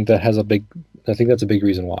I think that's a big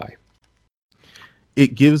reason why.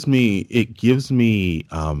 it gives me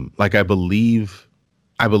like I believe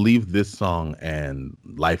this song and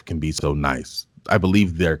Life Can Be So Nice. I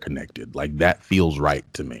believe they're connected. Like that feels right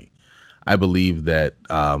to me. I believe that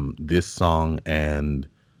this song and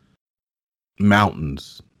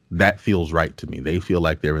Mountains, that feels right to me. They feel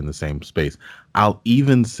like they're in the same space. I'll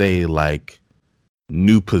even say like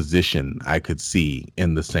New Position I could see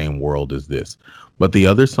in the same world as this. But the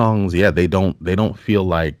other songs, yeah, they don't feel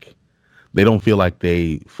like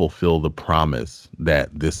they fulfill the promise that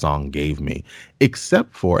this song gave me,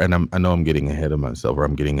 except for, and I know I'm getting ahead of myself or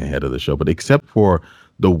I'm getting ahead of the show, but except for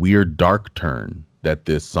the weird dark turn that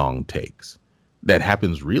this song takes, that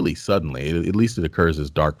happens really suddenly. At least it occurs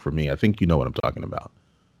as dark for me. I think you know what I'm talking about.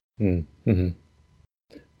 Mm-hmm.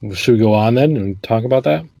 Well, should we go on then and talk about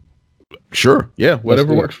that? Sure. Yeah. Let's Whatever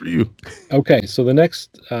do it. works for you. Okay, so the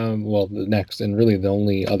next and really the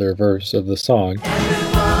only other verse of the song.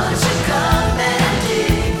 Everyone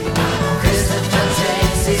should come and dig Christopher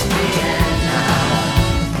Tracy's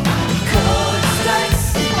piano. Chord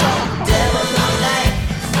strikes, devil no light,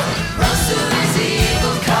 runs to his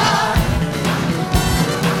evil car.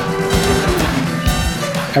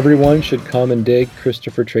 Everyone should come and dig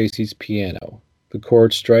Christopher Tracy's piano. The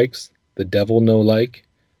chord strikes, the devil no like,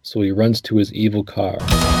 so he runs to his evil car.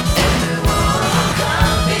 Everyone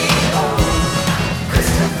come behold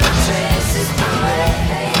Christopher Tracy's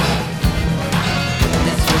parade.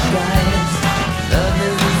 It's for guidance, love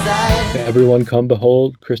is inside. Everyone come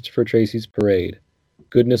behold Christopher Tracy's parade.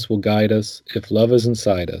 Goodness will guide us if love is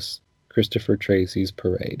inside us. Christopher Tracy's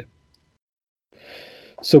parade.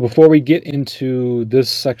 So before we get into this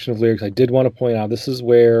section of lyrics, I did want to point out this is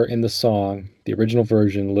where in the song, the original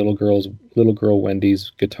version, little girl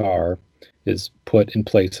Wendy's guitar is put in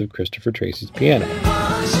place of Christopher Tracy's piano.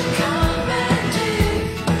 Everyone should come and dig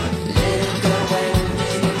little girl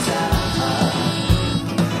Wendy's guitar.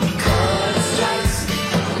 Chord strikes,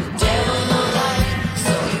 devil no light,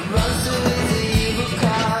 so he runs to his evil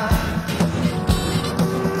car.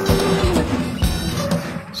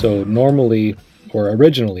 So normally, or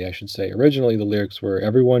originally, I should say, the lyrics were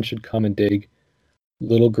everyone should come and dig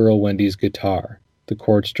little girl Wendy's guitar. The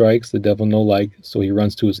chord strikes, the devil no like, so he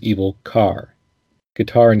runs to his evil car.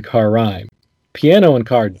 Guitar and car rhyme. Piano and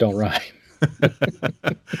car don't rhyme.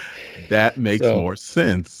 That makes more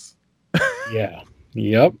sense. Yeah.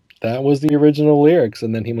 Yep. That was the original lyrics.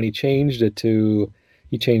 And then when he changed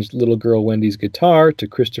little girl Wendy's guitar to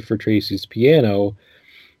Christopher Tracy's piano,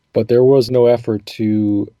 but there was no effort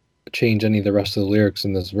to change any of the rest of the lyrics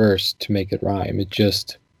in this verse to make it rhyme. It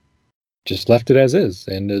just left it as is,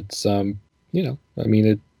 and it's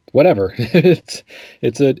whatever.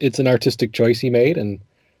 it's an artistic choice he made, and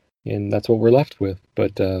that's what we're left with.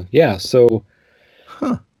 But so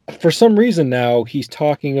for some reason now he's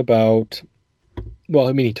talking about. Well,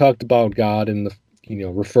 I mean, he talked about God in the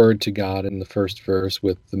referred to God in the first verse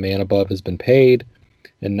with the man above has been paid,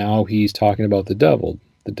 and now he's talking about the devil.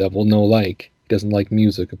 The devil no like. Doesn't like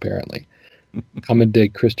music apparently. Come and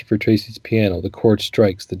dig Christopher Tracy's piano. The chord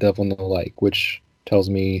strikes, the devil no like, which tells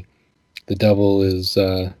me the devil is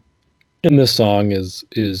in this song is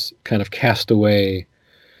kind of cast away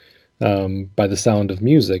by the sound of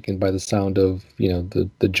music and by the sound of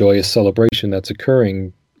the joyous celebration that's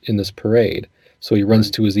occurring in this parade. So he runs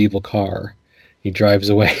to his evil car. He drives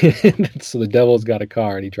away. So the devil's got a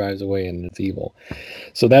car and he drives away and it's evil.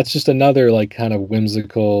 So that's just another like kind of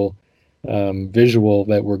whimsical visual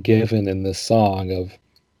that we're given in this song of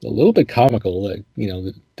a little bit comical, like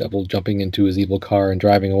the devil jumping into his evil car and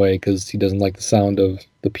driving away because he doesn't like the sound of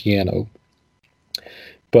the piano.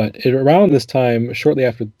 But around this time, shortly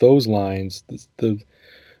after those lines, the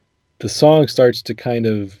song starts to kind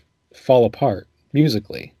of fall apart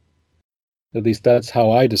musically. At least that's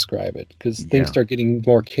how I describe it, because things start getting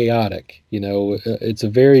more chaotic. It's a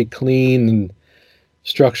very clean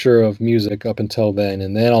structure of music up until then,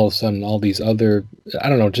 and then all of a sudden all these other, I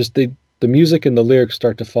don't know, just the music and the lyrics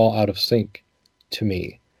start to fall out of sync to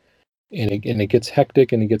me, and it gets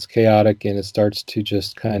hectic and it gets chaotic and it starts to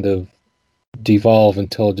just kind of devolve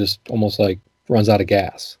until it just almost like runs out of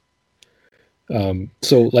gas.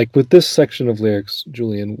 So like with this section of lyrics,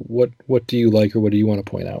 Julian, what do you like, or what do you want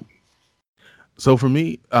to point out? So for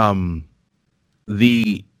me,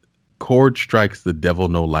 the chord strikes, the devil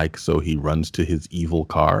no like, so he runs to his evil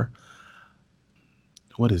car.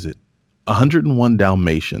 What is it? 101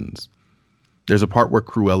 Dalmatians. There's a part where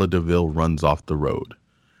Cruella de Vil runs off the road,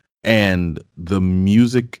 and the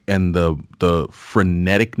music and the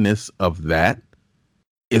freneticness of that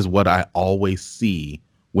is what I always see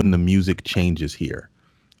when the music changes here.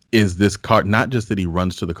 Is this car, not just that he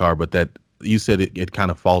runs to the car, but that you said it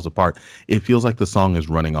kind of falls apart. It feels like the song is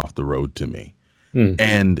running off the road to me. Hmm,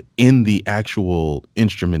 And in the actual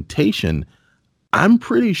instrumentation, I'm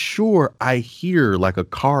pretty sure I hear like a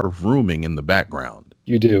car vrooming in the background.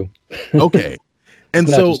 you do. Okay. And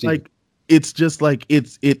Not so just you. like it's just like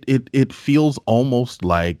it feels almost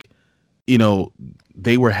like, you know,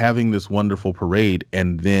 they were having this wonderful parade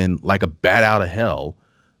and then like a bat out of hell,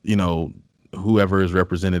 you know, whoever is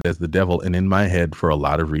represented as the devil, and in my head, for a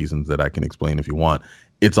lot of reasons that I can explain if you want,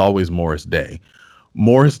 it's always Morris Day.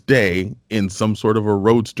 Morris Day in some sort of a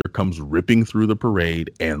roadster comes ripping through the parade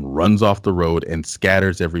and runs off the road and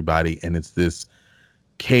scatters everybody. And it's this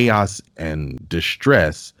chaos and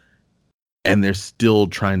distress. And they're still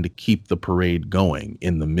trying to keep the parade going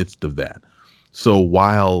in the midst of that. So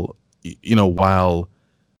while the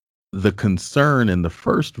concern in the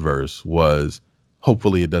first verse was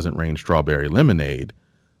hopefully it doesn't rain strawberry lemonade,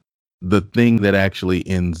 the thing that actually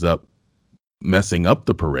ends up messing up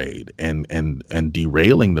the parade and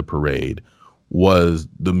derailing the parade was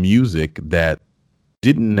the music that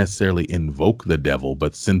didn't necessarily invoke the devil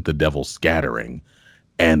but sent the devil scattering,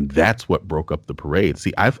 and that's what broke up the parade.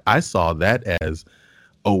 See, I saw that as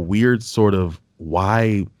a weird sort of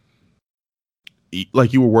why,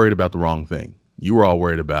 like, you were worried about the wrong thing. You were all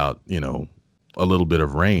worried about, a little bit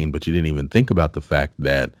of rain, but you didn't even think about the fact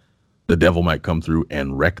that the devil might come through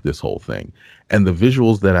and wreck this whole thing. And the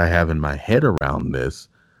visuals that I have in my head around this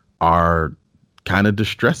are kind of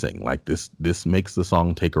distressing. Like this makes the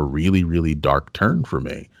song take a really, really dark turn for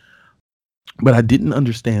me. But I didn't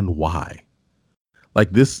understand why.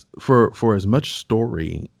 Like this, for as much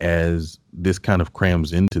story as this kind of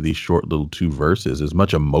crams into these short little two verses, as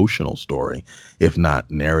much emotional story, if not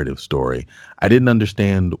narrative story, I didn't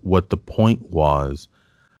understand what the point was.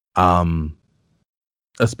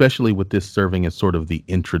 Especially with this serving as sort of the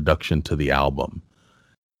introduction to the album.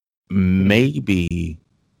 Maybe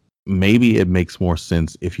it makes more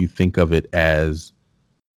sense if you think of it as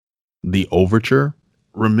the overture.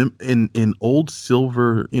 Remember, in old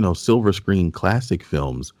silver screen classic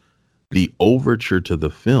films, the overture to the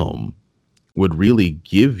film would really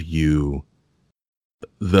give you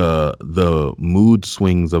the mood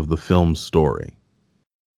swings of the film story.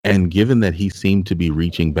 And given that he seemed to be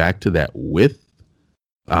reaching back to that with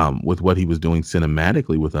what he was doing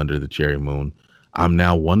cinematically with Under the Cherry Moon, I'm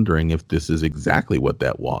now wondering if this is exactly what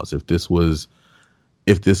that was. If this was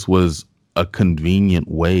a convenient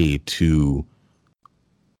way to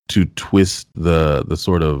twist the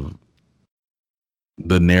sort of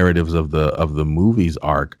the narratives of the movie's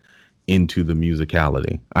arc into the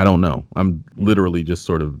musicality. I don't know. I'm literally just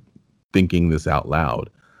sort of thinking this out loud.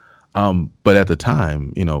 But at the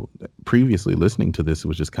time, previously listening to this, it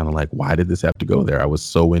was just kind of like, why did this have to go there? I was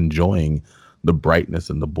so enjoying the brightness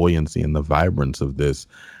and the buoyancy and the vibrance of this.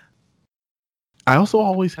 I also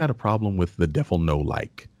always had a problem with the devil no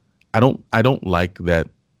like. I don't like that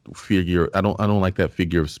figure. I don't like that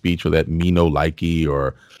figure of speech, or that me no likey,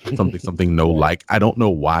 or something no like. I don't know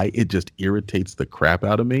why. It just irritates the crap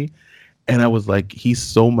out of me. And I was like, he's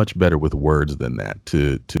so much better with words than that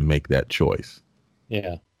to make that choice.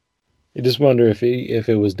 Yeah. I just wonder if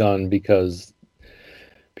it was done because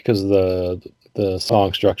of the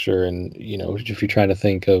song structure, and if you're trying to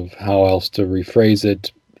think of how else to rephrase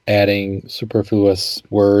it, adding superfluous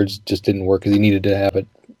words just didn't work because he needed to have it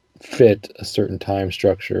fit a certain time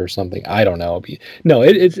structure or something. I don't know. No,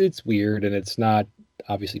 it's weird, and it's not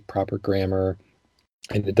obviously proper grammar,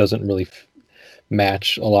 and it doesn't really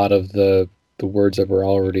match a lot of the words that were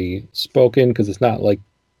already spoken, because it's not like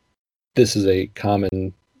this is a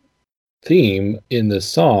common theme in this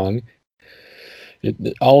song.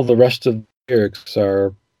 All the rest of the lyrics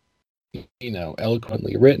are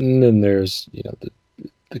eloquently written, and there's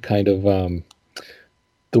the kind of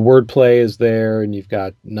the wordplay is there, and you've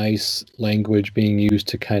got nice language being used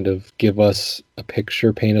to kind of give us a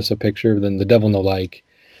picture, paint us a picture. Then the devil no like,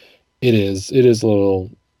 it is a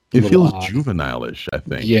little. It feels odd. juvenile-ish, I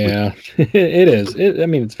think. Yeah, it is.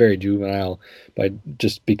 It's very juvenile,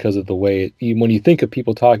 just because of the way when you think of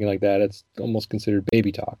people talking like that, it's almost considered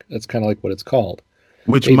baby talk. That's kind of like what it's called.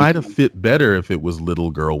 Which Baby might have talk. fit better if it was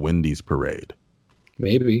Little Girl Wendy's Parade.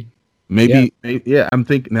 Maybe. Yeah. I'm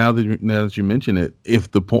thinking now that you mention it,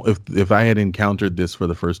 if I had encountered this for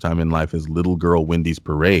the first time in life as Little Girl Wendy's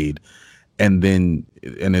Parade, and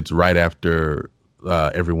it's right after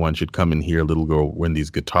everyone should come and hear Little Girl Wendy's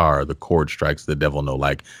guitar, the chord strikes the devil no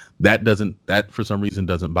like, that for some reason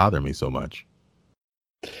doesn't bother me so much.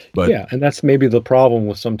 But yeah, and that's maybe the problem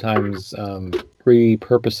with sometimes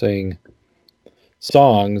repurposing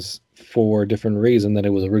songs for a different reason than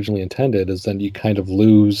it was originally intended, is then you kind of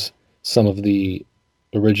lose some of the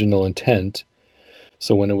original intent.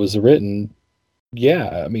 So when it was written,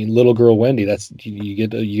 yeah, I mean, Little Girl Wendy, that's you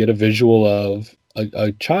get a visual of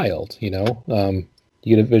a child, you know.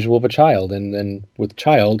 You get a visual of a child, and then with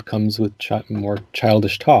child comes with more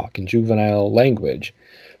childish talk and juvenile language.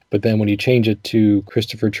 But then when you change it to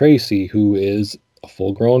Christopher Tracy, who is a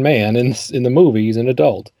full-grown man in the movie, he's an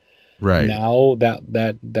adult. Right. Now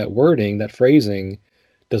that wording, that phrasing,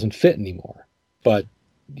 doesn't fit anymore. But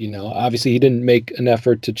obviously he didn't make an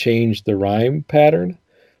effort to change the rhyme pattern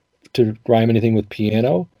to rhyme anything with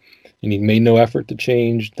piano, and he made no effort to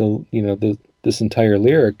change this entire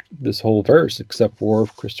lyric, this whole verse, except for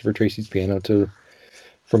Christopher Tracy's piano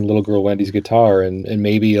from Little Girl Wendy's guitar, and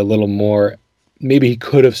maybe a little more. Maybe he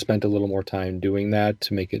could have spent a little more time doing that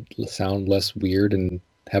to make it sound less weird and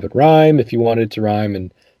have it rhyme if you wanted it to rhyme,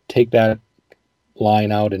 and take that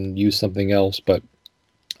line out and use something else. But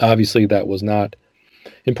obviously that was not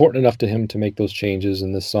important enough to him to make those changes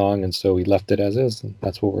in this song, and so he left it as is, and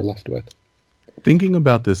that's what we're left with. Thinking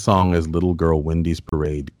about this song as Little Girl Wendy's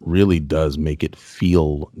Parade really does make it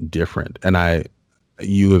feel different. And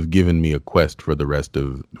you have given me a quest for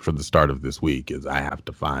the start of this week, is I have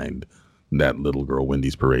to find that Little Girl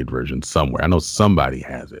Wendy's Parade version somewhere. I know somebody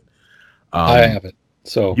has it. I have it.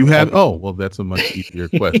 So you have? Oh, well, that's a much easier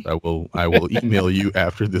quest. I will email you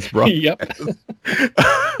after this broadcast.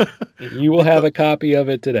 Yep. You will have a copy of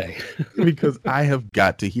it today. Because I have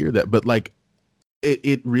got to hear that. But like,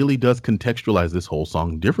 it really does contextualize this whole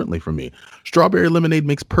song differently for me. Strawberry Lemonade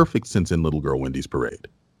makes perfect sense in Little Girl Wendy's Parade.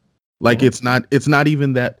 Like, it's not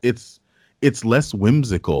even that. It's less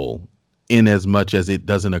whimsical in as much as it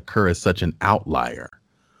doesn't occur as such an outlier.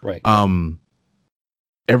 Right.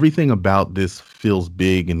 Everything about this feels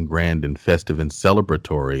big and grand and festive and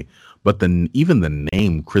celebratory, but even the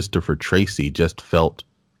name Christopher Tracy just felt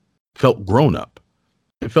grown up.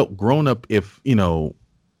 It felt grown up, if,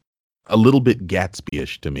 a little bit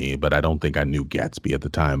Gatsby-ish to me, but I don't think I knew Gatsby at the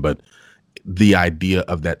time. But the idea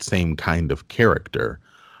of that same kind of character.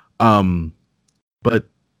 But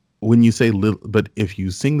when you say but if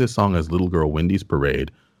you sing this song as Little Girl Wendy's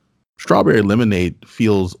Parade, Strawberry Lemonade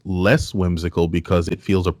feels less whimsical because it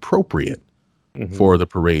feels appropriate for the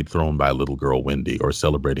parade thrown by Little Girl Wendy, or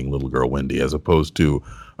celebrating Little Girl Wendy, as opposed to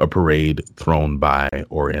a parade thrown by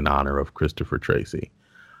or in honor of Christopher Tracy.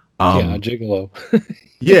 Gigolo.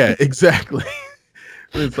 Yeah, exactly.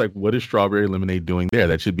 It's like, what is Strawberry Lemonade doing there?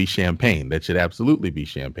 That should be champagne. That should absolutely be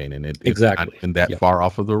champagne. And it's not even that far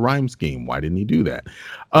off of the rhyme scheme. Why didn't he do that?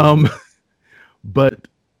 But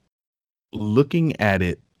looking at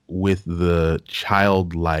it with the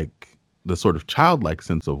sort of childlike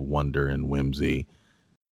sense of wonder and whimsy,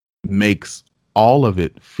 makes all of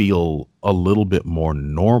it feel a little bit more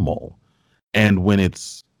normal. And when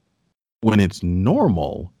it's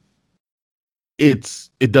normal, it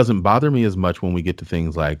doesn't bother me as much when we get to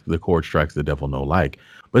things like The Chord Strikes the Devil No Like,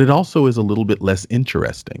 but it also is a little bit less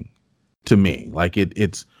interesting to me. Like,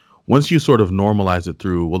 it's once you sort of normalize it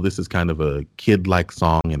through, well, this is kind of a kid-like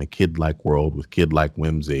song in a kid-like world with kid-like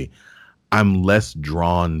whimsy, I'm less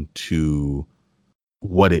drawn to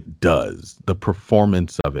what it does. The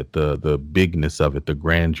performance of it, the bigness of it, the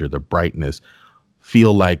grandeur, the brightness,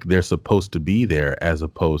 feel like they're supposed to be there, as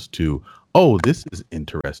opposed to, oh, this is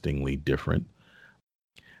interestingly different.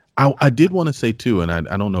 I did want to say too, and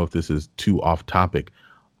I don't know if this is too off topic,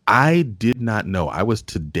 I did not know. I was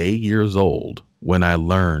today years old when I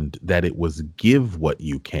learned that it was give what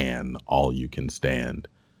you can, all you can stand,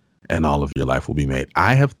 and all of your life will be made.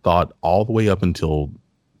 I have thought all the way up until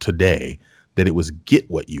today that it was get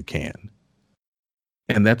what you can.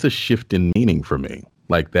 And that's a shift in meaning for me.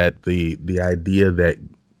 Like, that the idea that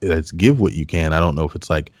it's give what you can. I don't know if it's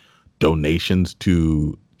like donations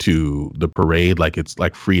to the parade, like it's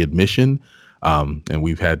like free admission. And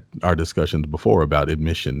we've had our discussions before about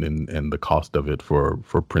admission and the cost of it for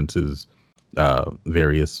Prince's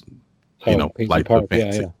various, like the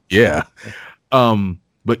fancy. Yeah.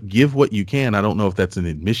 But give what you can. I don't know if that's an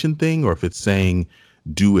admission thing or if it's saying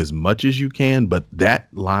do as much as you can, but that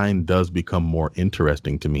line does become more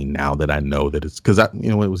interesting to me now that I know that it's, because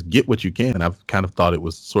it was get what you can. I've kind of thought it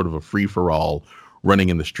was sort of a free for all running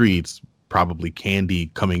in the streets, probably candy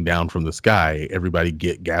coming down from the sky. Everybody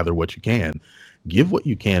gather what you can. Give what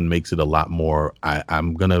you can makes it a lot more.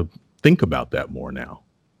 I'm going to think about that more now.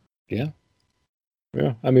 Yeah.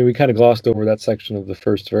 Yeah. I mean, we kind of glossed over that section of the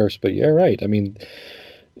first verse, but yeah, right. I mean,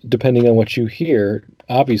 depending on what you hear,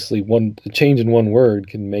 obviously a change in one word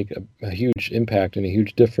can make a huge impact and a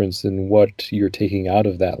huge difference in what you're taking out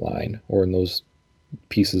of that line, or in those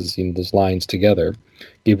pieces, those lines together.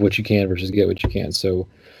 Give what you can versus get what you can. So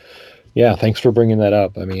Yeah, thanks for bringing that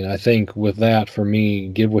up. I mean, I think with that, for me,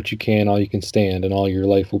 give what you can, all you can stand, and all your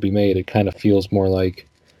life will be made. It kind of feels more like,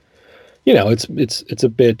 it's a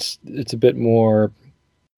bit more,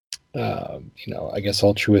 I guess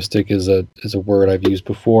altruistic is a word I've used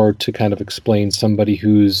before to kind of explain somebody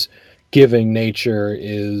whose giving nature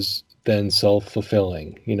is then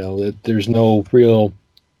self-fulfilling. That there's no real,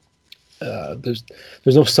 there's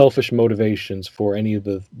no selfish motivations for any of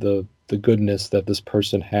the goodness that this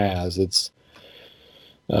person has. It's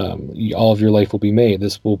all of your life will be made.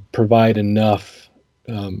 This will provide enough.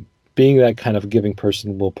 Being that kind of giving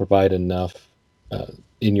person will provide enough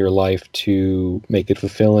in your life to make it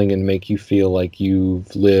fulfilling and make you feel like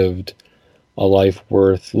you've lived a life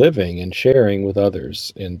worth living and sharing with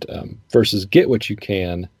others. And versus get what you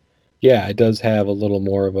can, yeah, it does have a little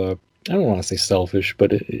more of a, I don't want to say selfish,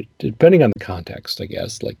 but depending on the context, I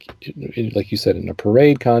guess, like you said, in a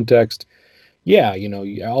parade context, yeah,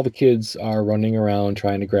 all the kids are running around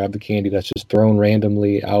trying to grab the candy that's just thrown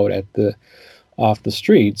randomly out at the off the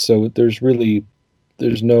street. So there's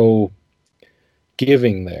no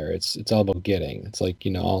giving there. It's all about getting. It's like,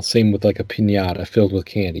 all same with like a piñata filled with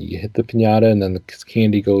candy. You hit the piñata and then the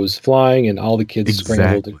candy goes flying and all the kids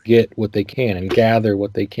scramble to Exactly. get what they can and gather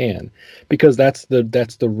what they can, because that's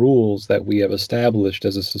the rules that we have established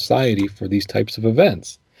as a society for these types of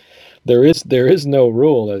events. There is no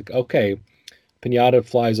rule like, okay, piñata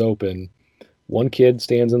flies open. One kid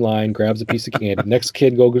stands in line, grabs a piece of candy. Next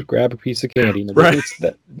kid go grab a piece of candy. Right.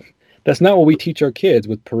 That's not what we teach our kids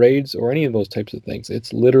with parades or any of those types of things.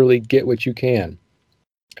 It's literally get what you can,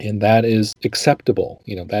 and that is acceptable.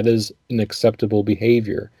 That is an acceptable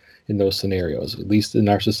behavior in those scenarios. At least in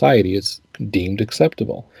our society, it's deemed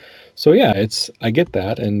acceptable. So yeah, I get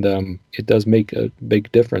that, and it does make a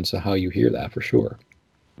big difference of how you hear that for sure.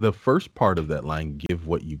 The first part of that line, give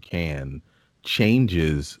what you can,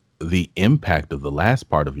 changes the impact of the last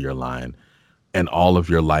part of your line, and all of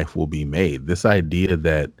your life will be made. This idea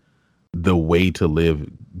that the way to live,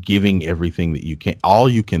 giving everything that you can, all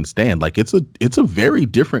you can stand, like it's a very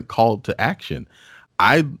different call to action.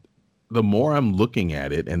 I The more I'm looking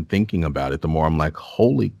at it and thinking about it, the more I'm like,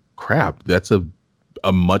 holy crap, that's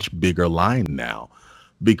a much bigger line now,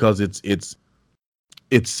 because it's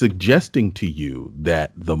suggesting to you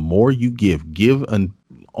that the more you give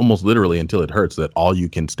almost literally until it hurts, that all you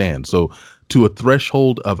can stand. So to a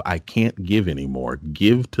threshold of I can't give anymore,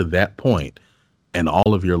 give to that point and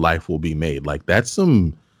all of your life will be made. Like that's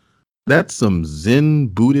some Zen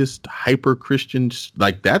Buddhist hyper Christian,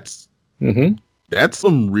 like Hmm. that's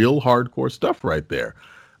some real hardcore stuff right there,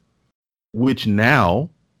 which now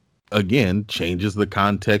again changes the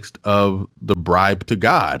context of the bribe to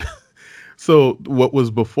God. So what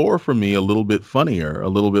was before for me a little bit funnier, a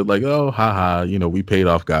little bit like, oh, haha, we paid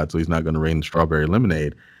off God, so he's not going to rain strawberry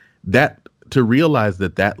lemonade. That to realize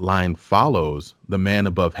that line follows the man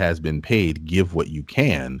above has been paid, give what you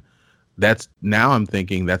can. That's now I'm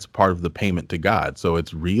thinking that's part of the payment to God. So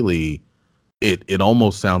it's really, it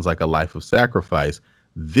almost sounds like a life of sacrifice.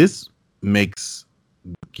 This makes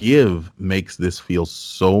makes this feel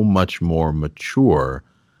so much more mature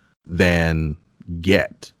than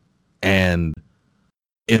get. And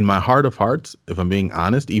in my heart of hearts, if I'm being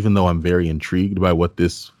honest, even though I'm very intrigued by what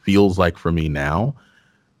this feels like for me now,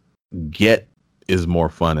 get is more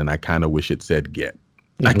fun. And I kind of wish it said get.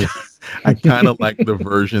 I, Hmm. I kind of like the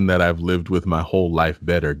version that I've lived with my whole life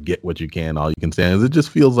better. Get what you can, all you can stand. It just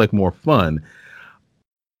feels like more fun.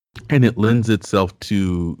 And it lends itself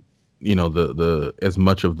to, the as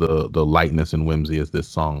much of the lightness and whimsy as this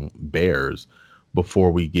song bears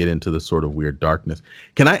before we get into the sort of weird darkness.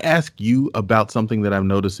 Can I ask you about something that I'm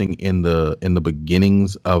noticing in the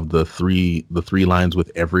beginnings of the three lines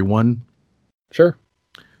with everyone? Sure.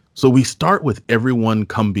 So we start with everyone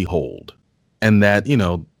come behold, and that,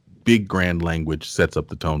 big grand language sets up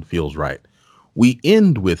the tone, feels right. We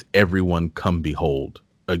end with everyone come behold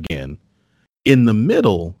again. In the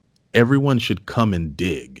middle, everyone should come and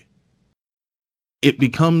dig. It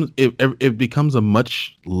becomes a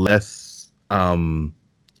much less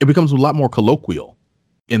it becomes a lot more colloquial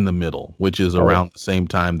in the middle, which is Oh. around the same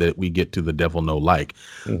time that we get to the devil no like.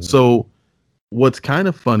 Hmm. So what's kind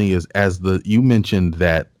of funny is, as you mentioned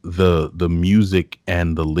that the music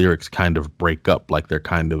and the lyrics kind of break up, like they're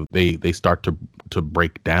kind of they start to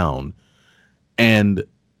break down. And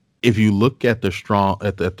if you look at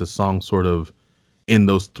the song sort of in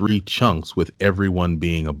those three chunks, with everyone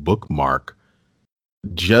being a bookmark,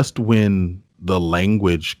 just when the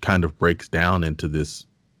language kind of breaks down into this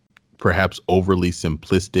perhaps overly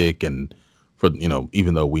simplistic, and for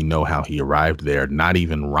even though we know how he arrived there, not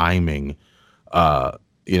even rhyming,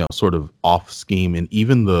 sort of off scheme, and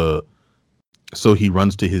even So he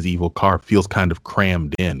runs to his evil car, feels kind of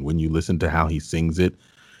crammed in. When you listen to how he sings it,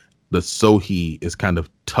 the so he is kind of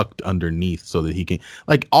tucked underneath so that he can,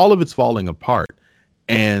 like, all of it's falling apart.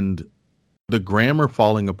 And the grammar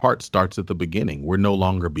falling apart starts at the beginning. We're no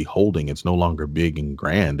longer beholding. It's no longer big and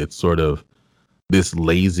grand. It's sort of this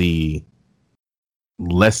lazy,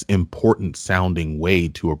 less important sounding way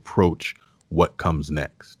to approach what comes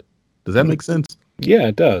next. Does that make sense? Yeah,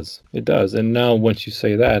 it does. It does. And now once you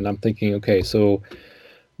say that, and I'm thinking, okay, so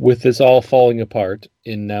with this all falling apart,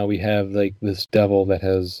 and now we have like this devil that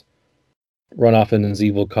has run off in his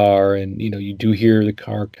evil car, and you do hear the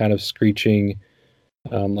car kind of screeching,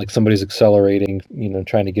 like somebody's accelerating,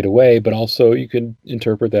 trying to get away, but also you could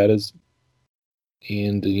interpret that as,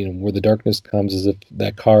 and where the darkness comes, is if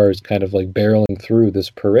that car is kind of like barreling through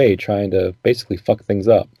this parade, trying to basically fuck things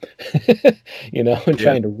up, and Yeah.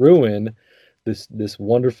 trying to ruin this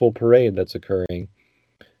wonderful parade that's occurring,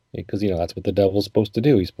 because that's what the devil's supposed to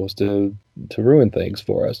do. He's supposed to ruin things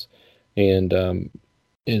for us. And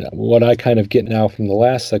what I kind of get now from the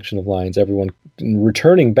last section of lines, everyone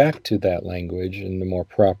returning back to that language in the more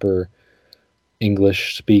proper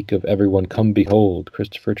English speak of everyone come behold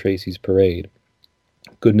Christopher Tracy's parade.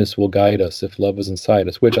 Goodness will guide us if love is inside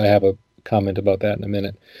us, which I have a comment about that in a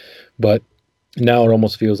minute. But now it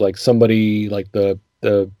almost feels like somebody, like the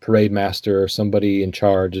parade master or somebody in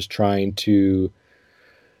charge, is trying to,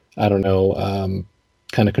 I don't know,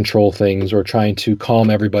 kind of control things, or trying to calm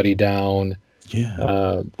everybody down.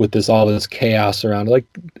 Yeah. With all this chaos around, like,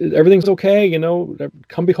 everything's okay,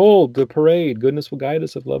 come behold the parade. Goodness will guide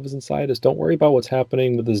us if love is inside us. Don't worry about what's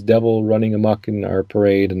happening with this devil running amok in our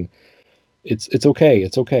parade, and it's okay.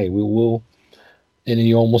 It's okay. We will. And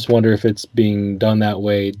you almost wonder if it's being done that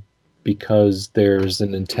way because there's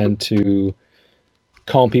an intent to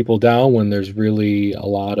calm people down when there's really a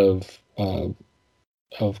lot of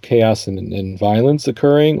chaos and violence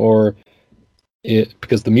occurring, or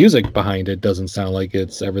because the music behind it doesn't sound like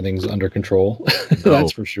everything's under control. No.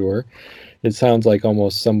 That's for sure. It sounds like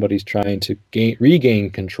almost somebody's trying to regain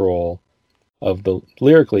control of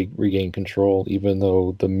lyrically regain control, even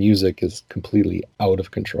though the music is completely out of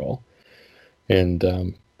control.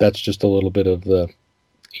 And that's just a little bit of the,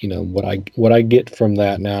 what I get from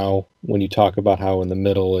that now when you talk about how in the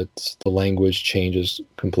middle the language changes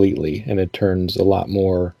completely and it turns a lot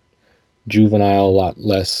more juvenile, a lot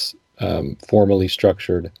less formally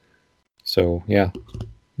structured. So yeah,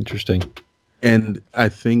 interesting. And I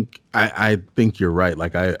think you're right.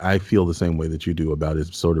 Like I feel the same way that you do about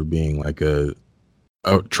it sort of being like a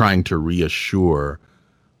trying to reassure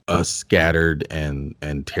a scattered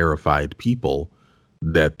and terrified people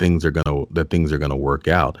that things are gonna work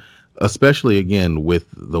out. Especially again with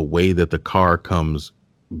the way that the car comes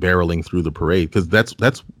barreling through the parade, because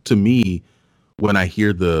that's to me, when I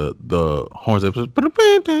hear the horns,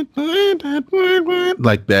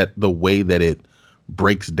 like that, the way that it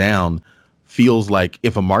breaks down feels like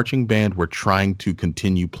if a marching band were trying to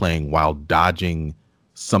continue playing while dodging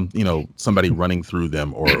somebody running through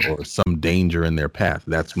them or some danger in their path.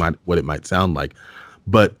 That's what it might sound like.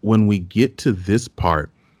 But when we get to this part,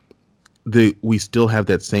 we still have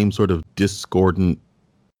that same sort of discordant,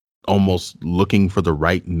 almost looking for the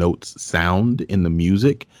right notes sound in the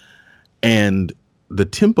music, and the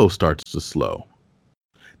tempo starts to slow.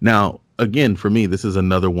 Now, again, for me, this is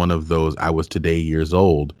another one of those I was today years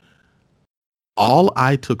old. All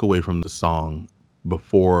I took away from the song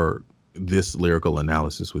before this lyrical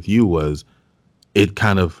analysis with you was it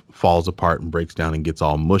kind of falls apart and breaks down and gets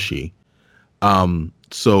all mushy.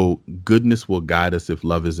 So goodness will guide us if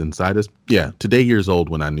love is inside us. Yeah, today years old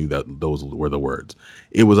when I knew that those were the words.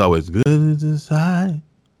 It was always good inside.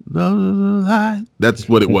 That's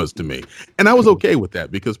what it was to me. And I was okay with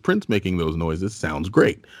that because Prince making those noises sounds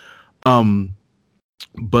great. But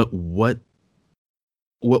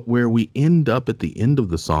where we end up at the end of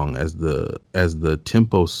the song as the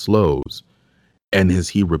tempo slows and as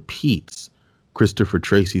he repeats Christopher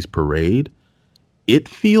Tracy's parade, it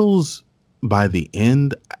feels by the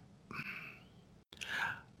end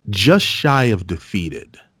just shy of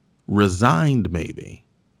defeated, resigned maybe.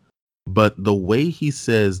 But the way he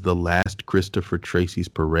says the last Christopher Tracy's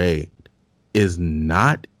parade is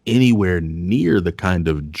not anywhere near the kind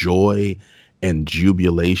of joy and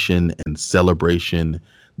jubilation and celebration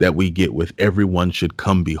that we get with everyone should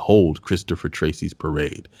come behold Christopher Tracy's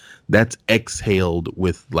parade. That's exhaled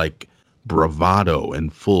with like bravado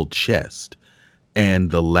and full chest.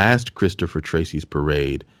 And the last Christopher Tracy's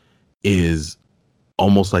parade is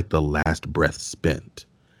almost like the last breath spent.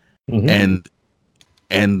 Mm-hmm.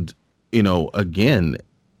 And again,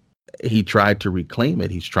 he tried to reclaim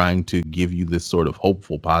it. He's trying to give you this sort of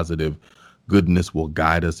hopeful, positive, goodness will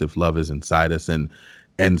guide us if love is inside us, and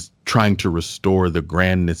trying to restore the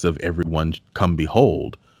grandness of everyone come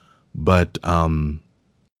behold. But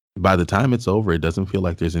by the time it's over, it doesn't feel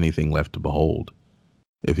like there's anything left to behold.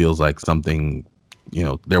 It feels like something,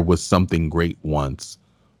 there was something great once,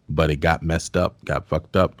 but it got messed up, got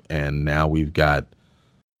fucked up, and now we've got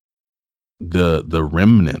the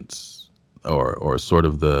remnants, or sort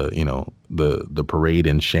of the parade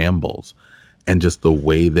in shambles. And just the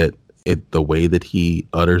way that he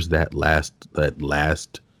utters that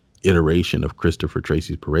last iteration of Christopher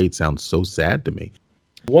Tracy's Parade sounds so sad to me.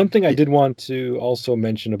 One thing I did want to also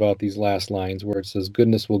mention about these last lines, where it says,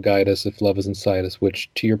 goodness will guide us if love is inside us,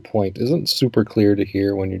 which, to your point, isn't super clear to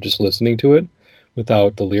hear when you're just listening to it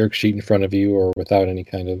without the lyric sheet in front of you, or without any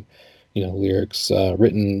kind of, lyrics,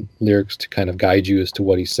 written lyrics to kind of guide you as to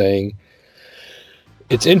what he's saying.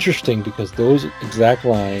 It's interesting because those exact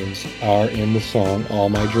lines are in the song All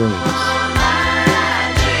My Dreams.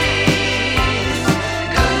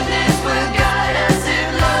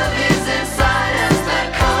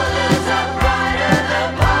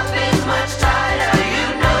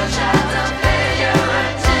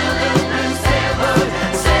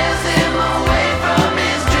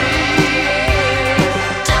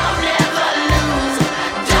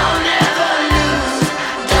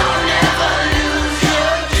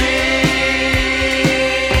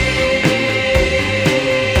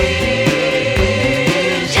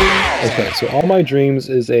 So All My Dreams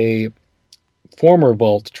is a former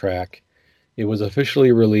Vault track. It was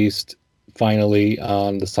officially released finally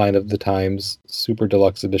on the Sign of the Times Super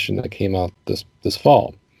Deluxe Edition that came out this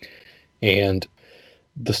fall. And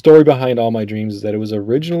the story behind All My Dreams is that it was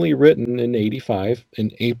originally written in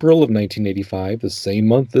April of 1985, the same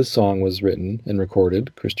month this song was written and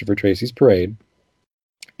recorded, Christopher Tracy's Parade.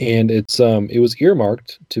 And it was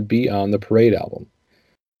earmarked to be on the Parade album.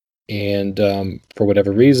 And for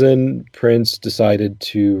whatever reason, Prince decided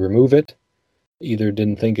to remove it. Either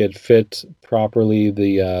didn't think it fit properly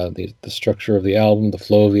the structure of the album, the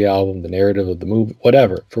flow of the album, the narrative of the movie,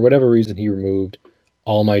 whatever. For whatever reason, he removed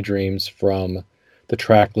All My Dreams from the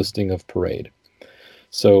track listing of Parade.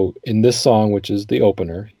 So in this song, which is the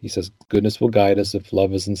opener, he says, goodness will guide us if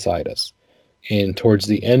love is inside us. And towards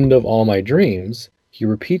the end of All My Dreams, he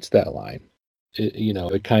repeats that line.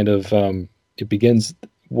 It kind of, it begins...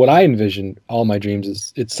 What I envision All My Dreams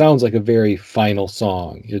is, it sounds like a very final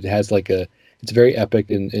song. It has it's very epic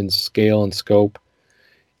in scale and scope.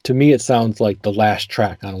 To me, it sounds like the last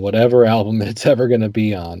track on whatever album it's ever going to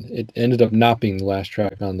be on. It ended up not being the last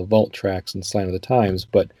track on the Vault tracks and Sign of the Times,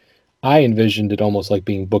 but I envisioned it almost like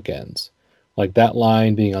being bookends. Like that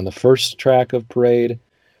line being on the first track of Parade,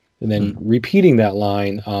 and then repeating that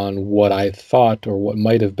line on what I thought or what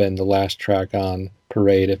might have been the last track on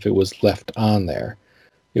Parade if it was left on there.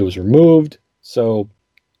 It was removed, so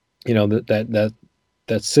that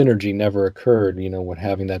synergy never occurred. When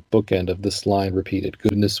having that bookend of this line repeated,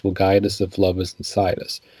 "Goodness will guide us if love is inside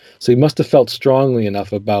us." So he must have felt strongly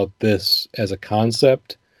enough about this as a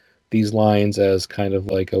concept, these lines as kind of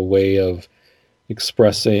like a way of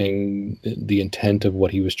expressing the intent of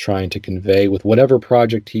what he was trying to convey with whatever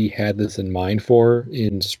project he had this in mind for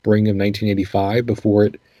in spring of 1985, before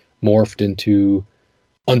it morphed into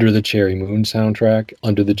Under the Cherry Moon soundtrack,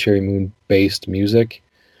 Under the Cherry Moon based music.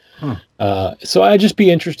 So I'd just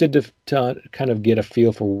be interested to kind of get a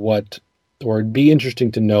feel for it'd be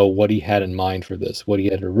interesting to know what he had in mind for this, what he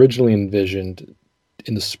had originally envisioned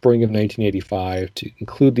in the spring of 1985 to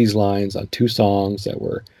include these lines on two songs that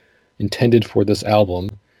were intended for this album,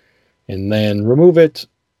 and then remove it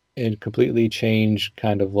and completely change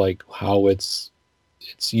kind of like how its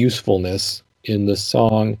usefulness in the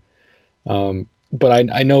song. But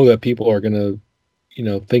I know that people are going to,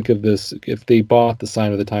 think of this, if they bought the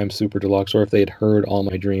Sign of the Times Super Deluxe, or if they had heard All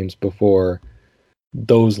My Dreams before,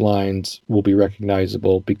 those lines will be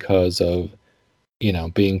recognizable because of,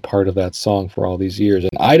 being part of that song for all these years.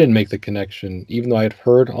 And I didn't make the connection, even though I had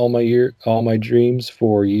heard All My Dreams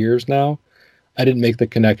for years now. I didn't make the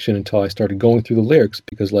connection until I started going through the lyrics,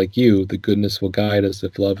 because like you, the goodness will guide us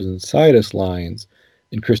if love is inside us lines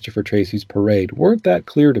in Christopher Tracy's Parade weren't that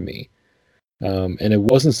clear to me. And it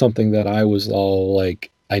wasn't something that I was all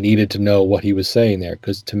like, I needed to know what he was saying there,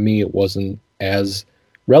 because to me it wasn't as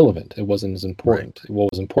relevant. It wasn't as important. Right.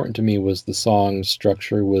 What was important to me was the song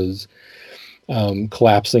structure was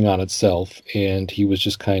collapsing on itself, and he was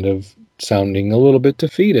just kind of sounding a little bit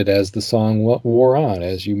defeated as the song wore on,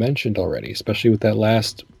 as you mentioned already, especially with that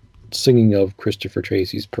last singing of Christopher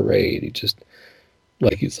Tracy's Parade. He just,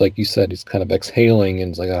 like you said, he's kind of exhaling,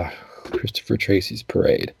 and it's like, Christopher Tracy's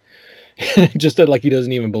Parade. Just that, like, he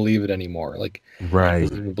doesn't even believe it anymore. Like, he Right.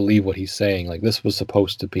 doesn't even believe what he's saying. Like, this was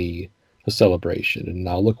supposed to be a celebration, and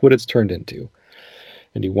now look what it's turned into.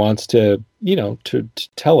 And he wants to, to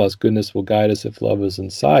tell us goodness will guide us if love is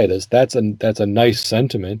inside us. That's a nice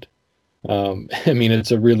sentiment. I mean,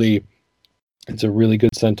 it's a really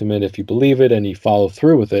good sentiment if you believe it and you follow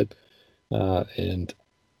through with it. And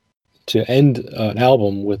to end an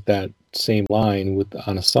album with that same line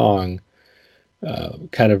on a song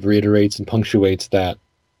kind of reiterates and punctuates that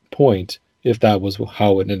point. If that was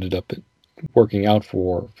how it ended up working out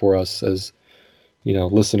for us as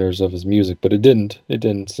listeners of his music, but it didn't.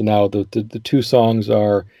 So now the two songs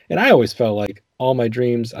are, and I always felt like All My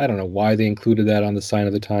Dreams, I don't know why they included that on the Sign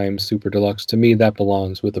of the Times Super Deluxe. To me, that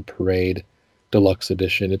belongs with a Parade Deluxe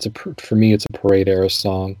edition. For me, it's a Parade era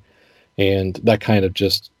song, and that kind of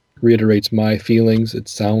just reiterates my feelings. It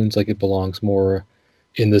sounds like it belongs more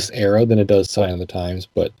in this era than it does Sign of the Times,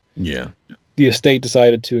 but Yeah. the estate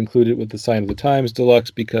decided to include it with the Sign of the Times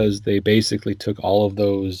Deluxe because they basically took all of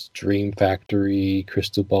those Dream Factory,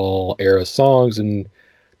 Crystal Ball era songs and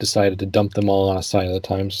decided to dump them all on a Sign of the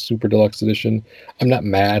Times Super Deluxe edition. I'm not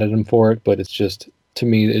mad at them for it, but it's just, to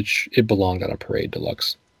me, it belonged on a Parade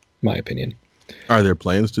Deluxe, my opinion. Are there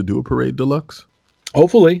plans to do a Parade Deluxe?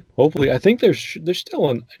 Hopefully, I think there's still,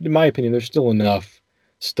 in my opinion, there's still enough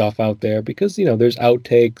stuff out there because there's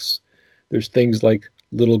outtakes, there's things like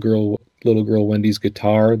Little Girl Wendy's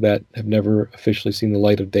guitar that have never officially seen the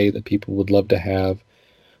light of day that people would love to have.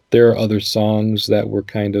 There are other songs that were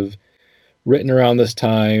kind of written around this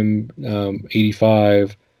time,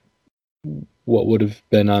 85, what would have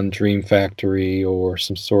been on Dream Factory or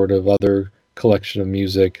some sort of other collection of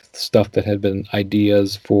music, stuff that had been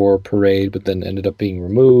ideas for Parade but then ended up being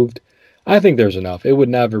removed. I think there's enough. It would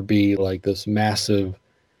never be like this massive,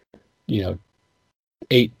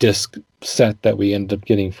 8-disc set that we ended up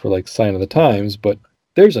getting for like Sign of the Times, but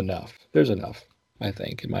there's enough. I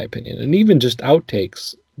think, in my opinion. And even just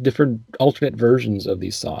outtakes, different alternate versions of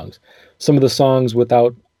these songs. Some of the songs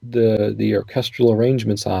without the orchestral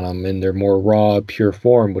arrangements on them in their more raw, pure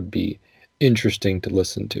form would be interesting to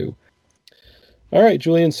listen to. All right,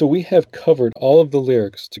 Julian, so we have covered all of the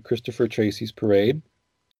lyrics to Christopher Tracy's Parade.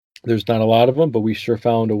 There's not a lot of them, but we sure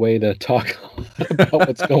found a way to talk about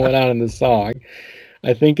what's going on in the song.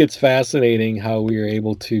 I think it's fascinating how we are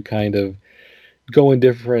able to kind of go in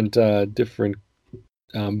different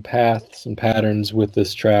paths and patterns with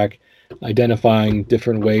this track, identifying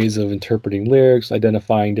different ways of interpreting lyrics,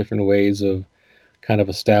 identifying different ways of kind of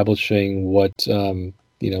establishing what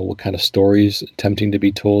what kind of stories attempting to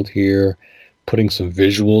be told here, putting some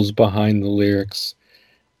visuals behind the lyrics.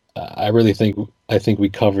 I think we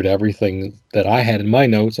covered everything that I had in my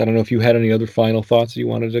notes. I don't know if you had any other final thoughts you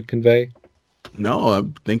wanted to convey. No, I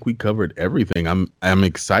think we covered everything. I'm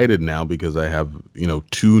excited now because I have,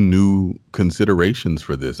 two new considerations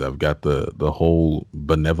for this. I've got the whole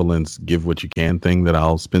benevolence, give what you can thing that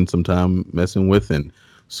I'll spend some time messing with, and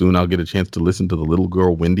soon I'll get a chance to listen to the Little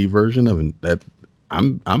Girl Wendy version of that.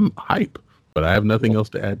 I'm hype, but I have nothing else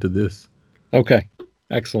to add to this. Okay,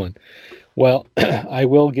 excellent. Well, I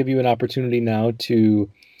will give you an opportunity now to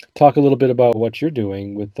talk a little bit about what you're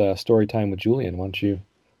doing with Storytime with Julian. Why don't you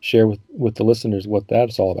share with the listeners what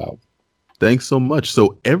that's all about? Thanks so much.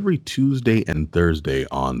 So every Tuesday and Thursday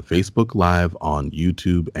on Facebook Live, on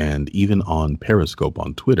YouTube, and even on Periscope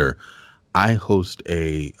on Twitter, I host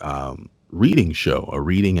a reading show, a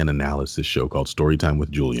reading and analysis show called Storytime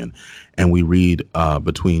with Julian. And we read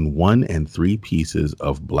between 1 and 3 pieces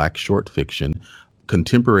of Black short fiction,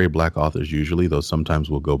 contemporary Black authors usually, though sometimes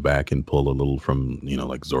we'll go back and pull a little from,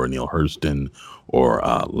 like Zora Neale Hurston or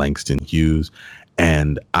Langston Hughes.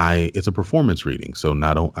 And it's a performance reading. So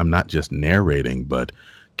I'm not just narrating, but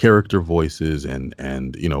character voices and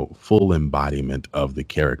full embodiment of the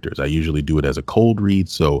characters. I usually do it as a cold read.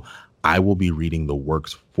 So I will be reading the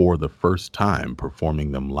works for the first time,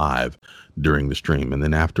 performing them live during the stream. And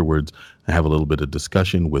then afterwards, I have a little bit of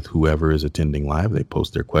discussion with whoever is attending live. They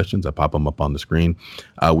post their questions. I pop them up on the screen.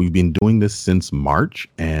 We've been doing this since March,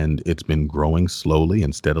 and it's been growing slowly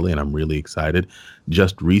and steadily, and I'm really excited.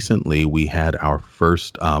 Just recently, we had our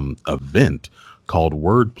first event called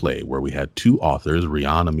Wordplay, where we had 2 authors,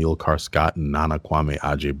 Rian Amilcar Scott and Nana Kwame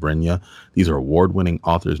Adjei-Brenyah. These are award-winning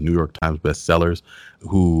authors, New York Times bestsellers,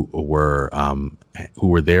 who were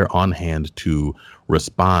there on hand to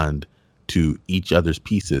respond to each other's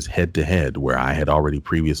pieces head to head, where I had already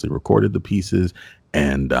previously recorded the pieces,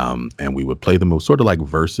 and we would play them. It was sort of like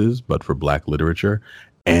verses, but for Black literature.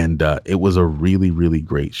 And it was a really, really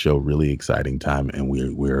great show, really exciting time. And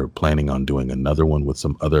we're planning on doing another one with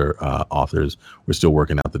some other authors. We're still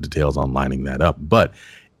working out the details on lining that up. But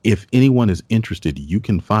If anyone is interested, you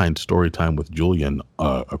can find Storytime with Julian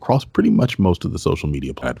across pretty much most of the social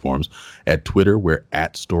media platforms. At Twitter, we're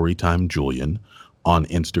at StorytimeJulian. On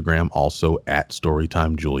Instagram, also at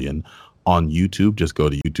StorytimeJulian. On YouTube, just go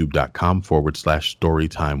to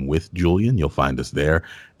youtube.com/Storytime with Julian. You'll find us there.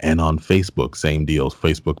 And on Facebook, same deal,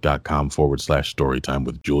 Facebook.com/Storytime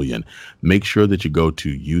with Julian. Make sure that you go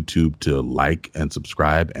to YouTube to like and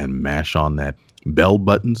subscribe and mash on that bell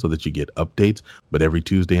button so that you get updates. But every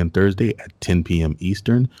Tuesday and Thursday at 10 p.m.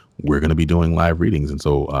 Eastern, we're going to be doing live readings, and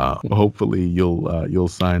so hopefully you'll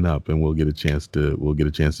sign up and we'll get a chance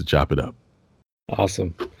to chop it up.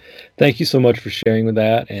 Awesome. Thank you so much for sharing with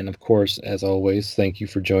that. And of course, as always, thank you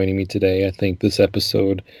for joining me today. I think this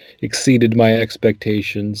episode exceeded my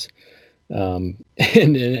expectations, and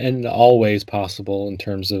always possible in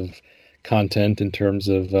terms of content, in terms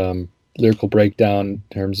of lyrical breakdown, in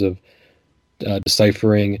terms of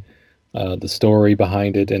deciphering the story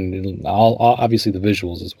behind it, and obviously the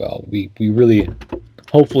visuals as well. We really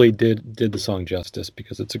hopefully did the song justice,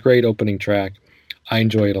 because it's a great opening track. I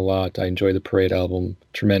enjoy it a lot. I enjoy the Parade album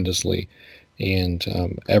tremendously, and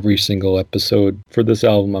every single episode for this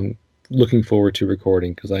album I'm looking forward to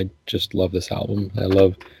recording, because I just love this album. I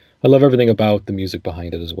love everything about the music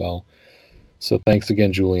behind it as well. So thanks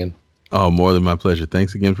again, Julian. Oh, more than my pleasure.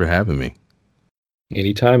 Thanks again for having me.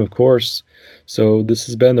 Anytime, of course. So this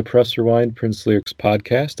has been the Press Rewind Prince Lyrics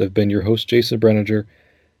podcast. I've been your host, Jason Brenninger,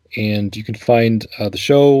 and you can find the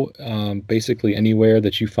show basically anywhere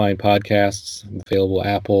that you find podcasts. I'm available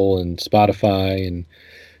Apple and Spotify and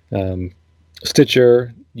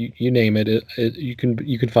Stitcher. You name it, you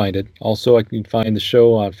can find it. Also, I can find the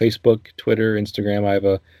show on Facebook, Twitter, Instagram. I have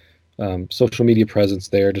a social media presence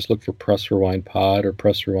there. Just look for Press Rewind Pod or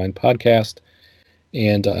Press Rewind Podcast.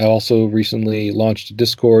 And I also recently launched a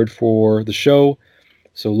Discord for the show,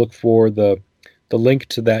 so look for the link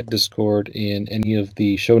to that Discord in any of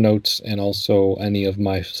the show notes, and also any of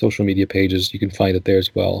my social media pages. You can find it there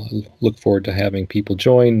as well. I look forward to having people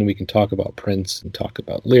join, and we can talk about Prince and talk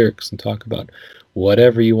about lyrics and talk about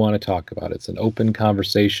whatever you want to talk about. It's an open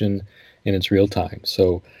conversation, and it's real time.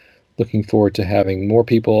 So looking forward to having more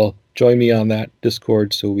people join me on that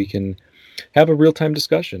Discord so we can have a real-time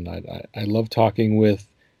discussion. I love talking with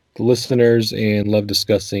the listeners and love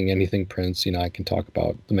discussing anything Prince. I can talk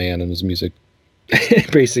about the man and his music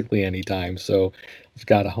basically anytime. So I've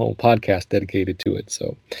got a whole podcast dedicated to it.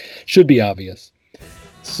 So should be obvious.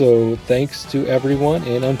 So thanks to everyone,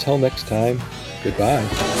 and until next time,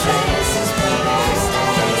 goodbye.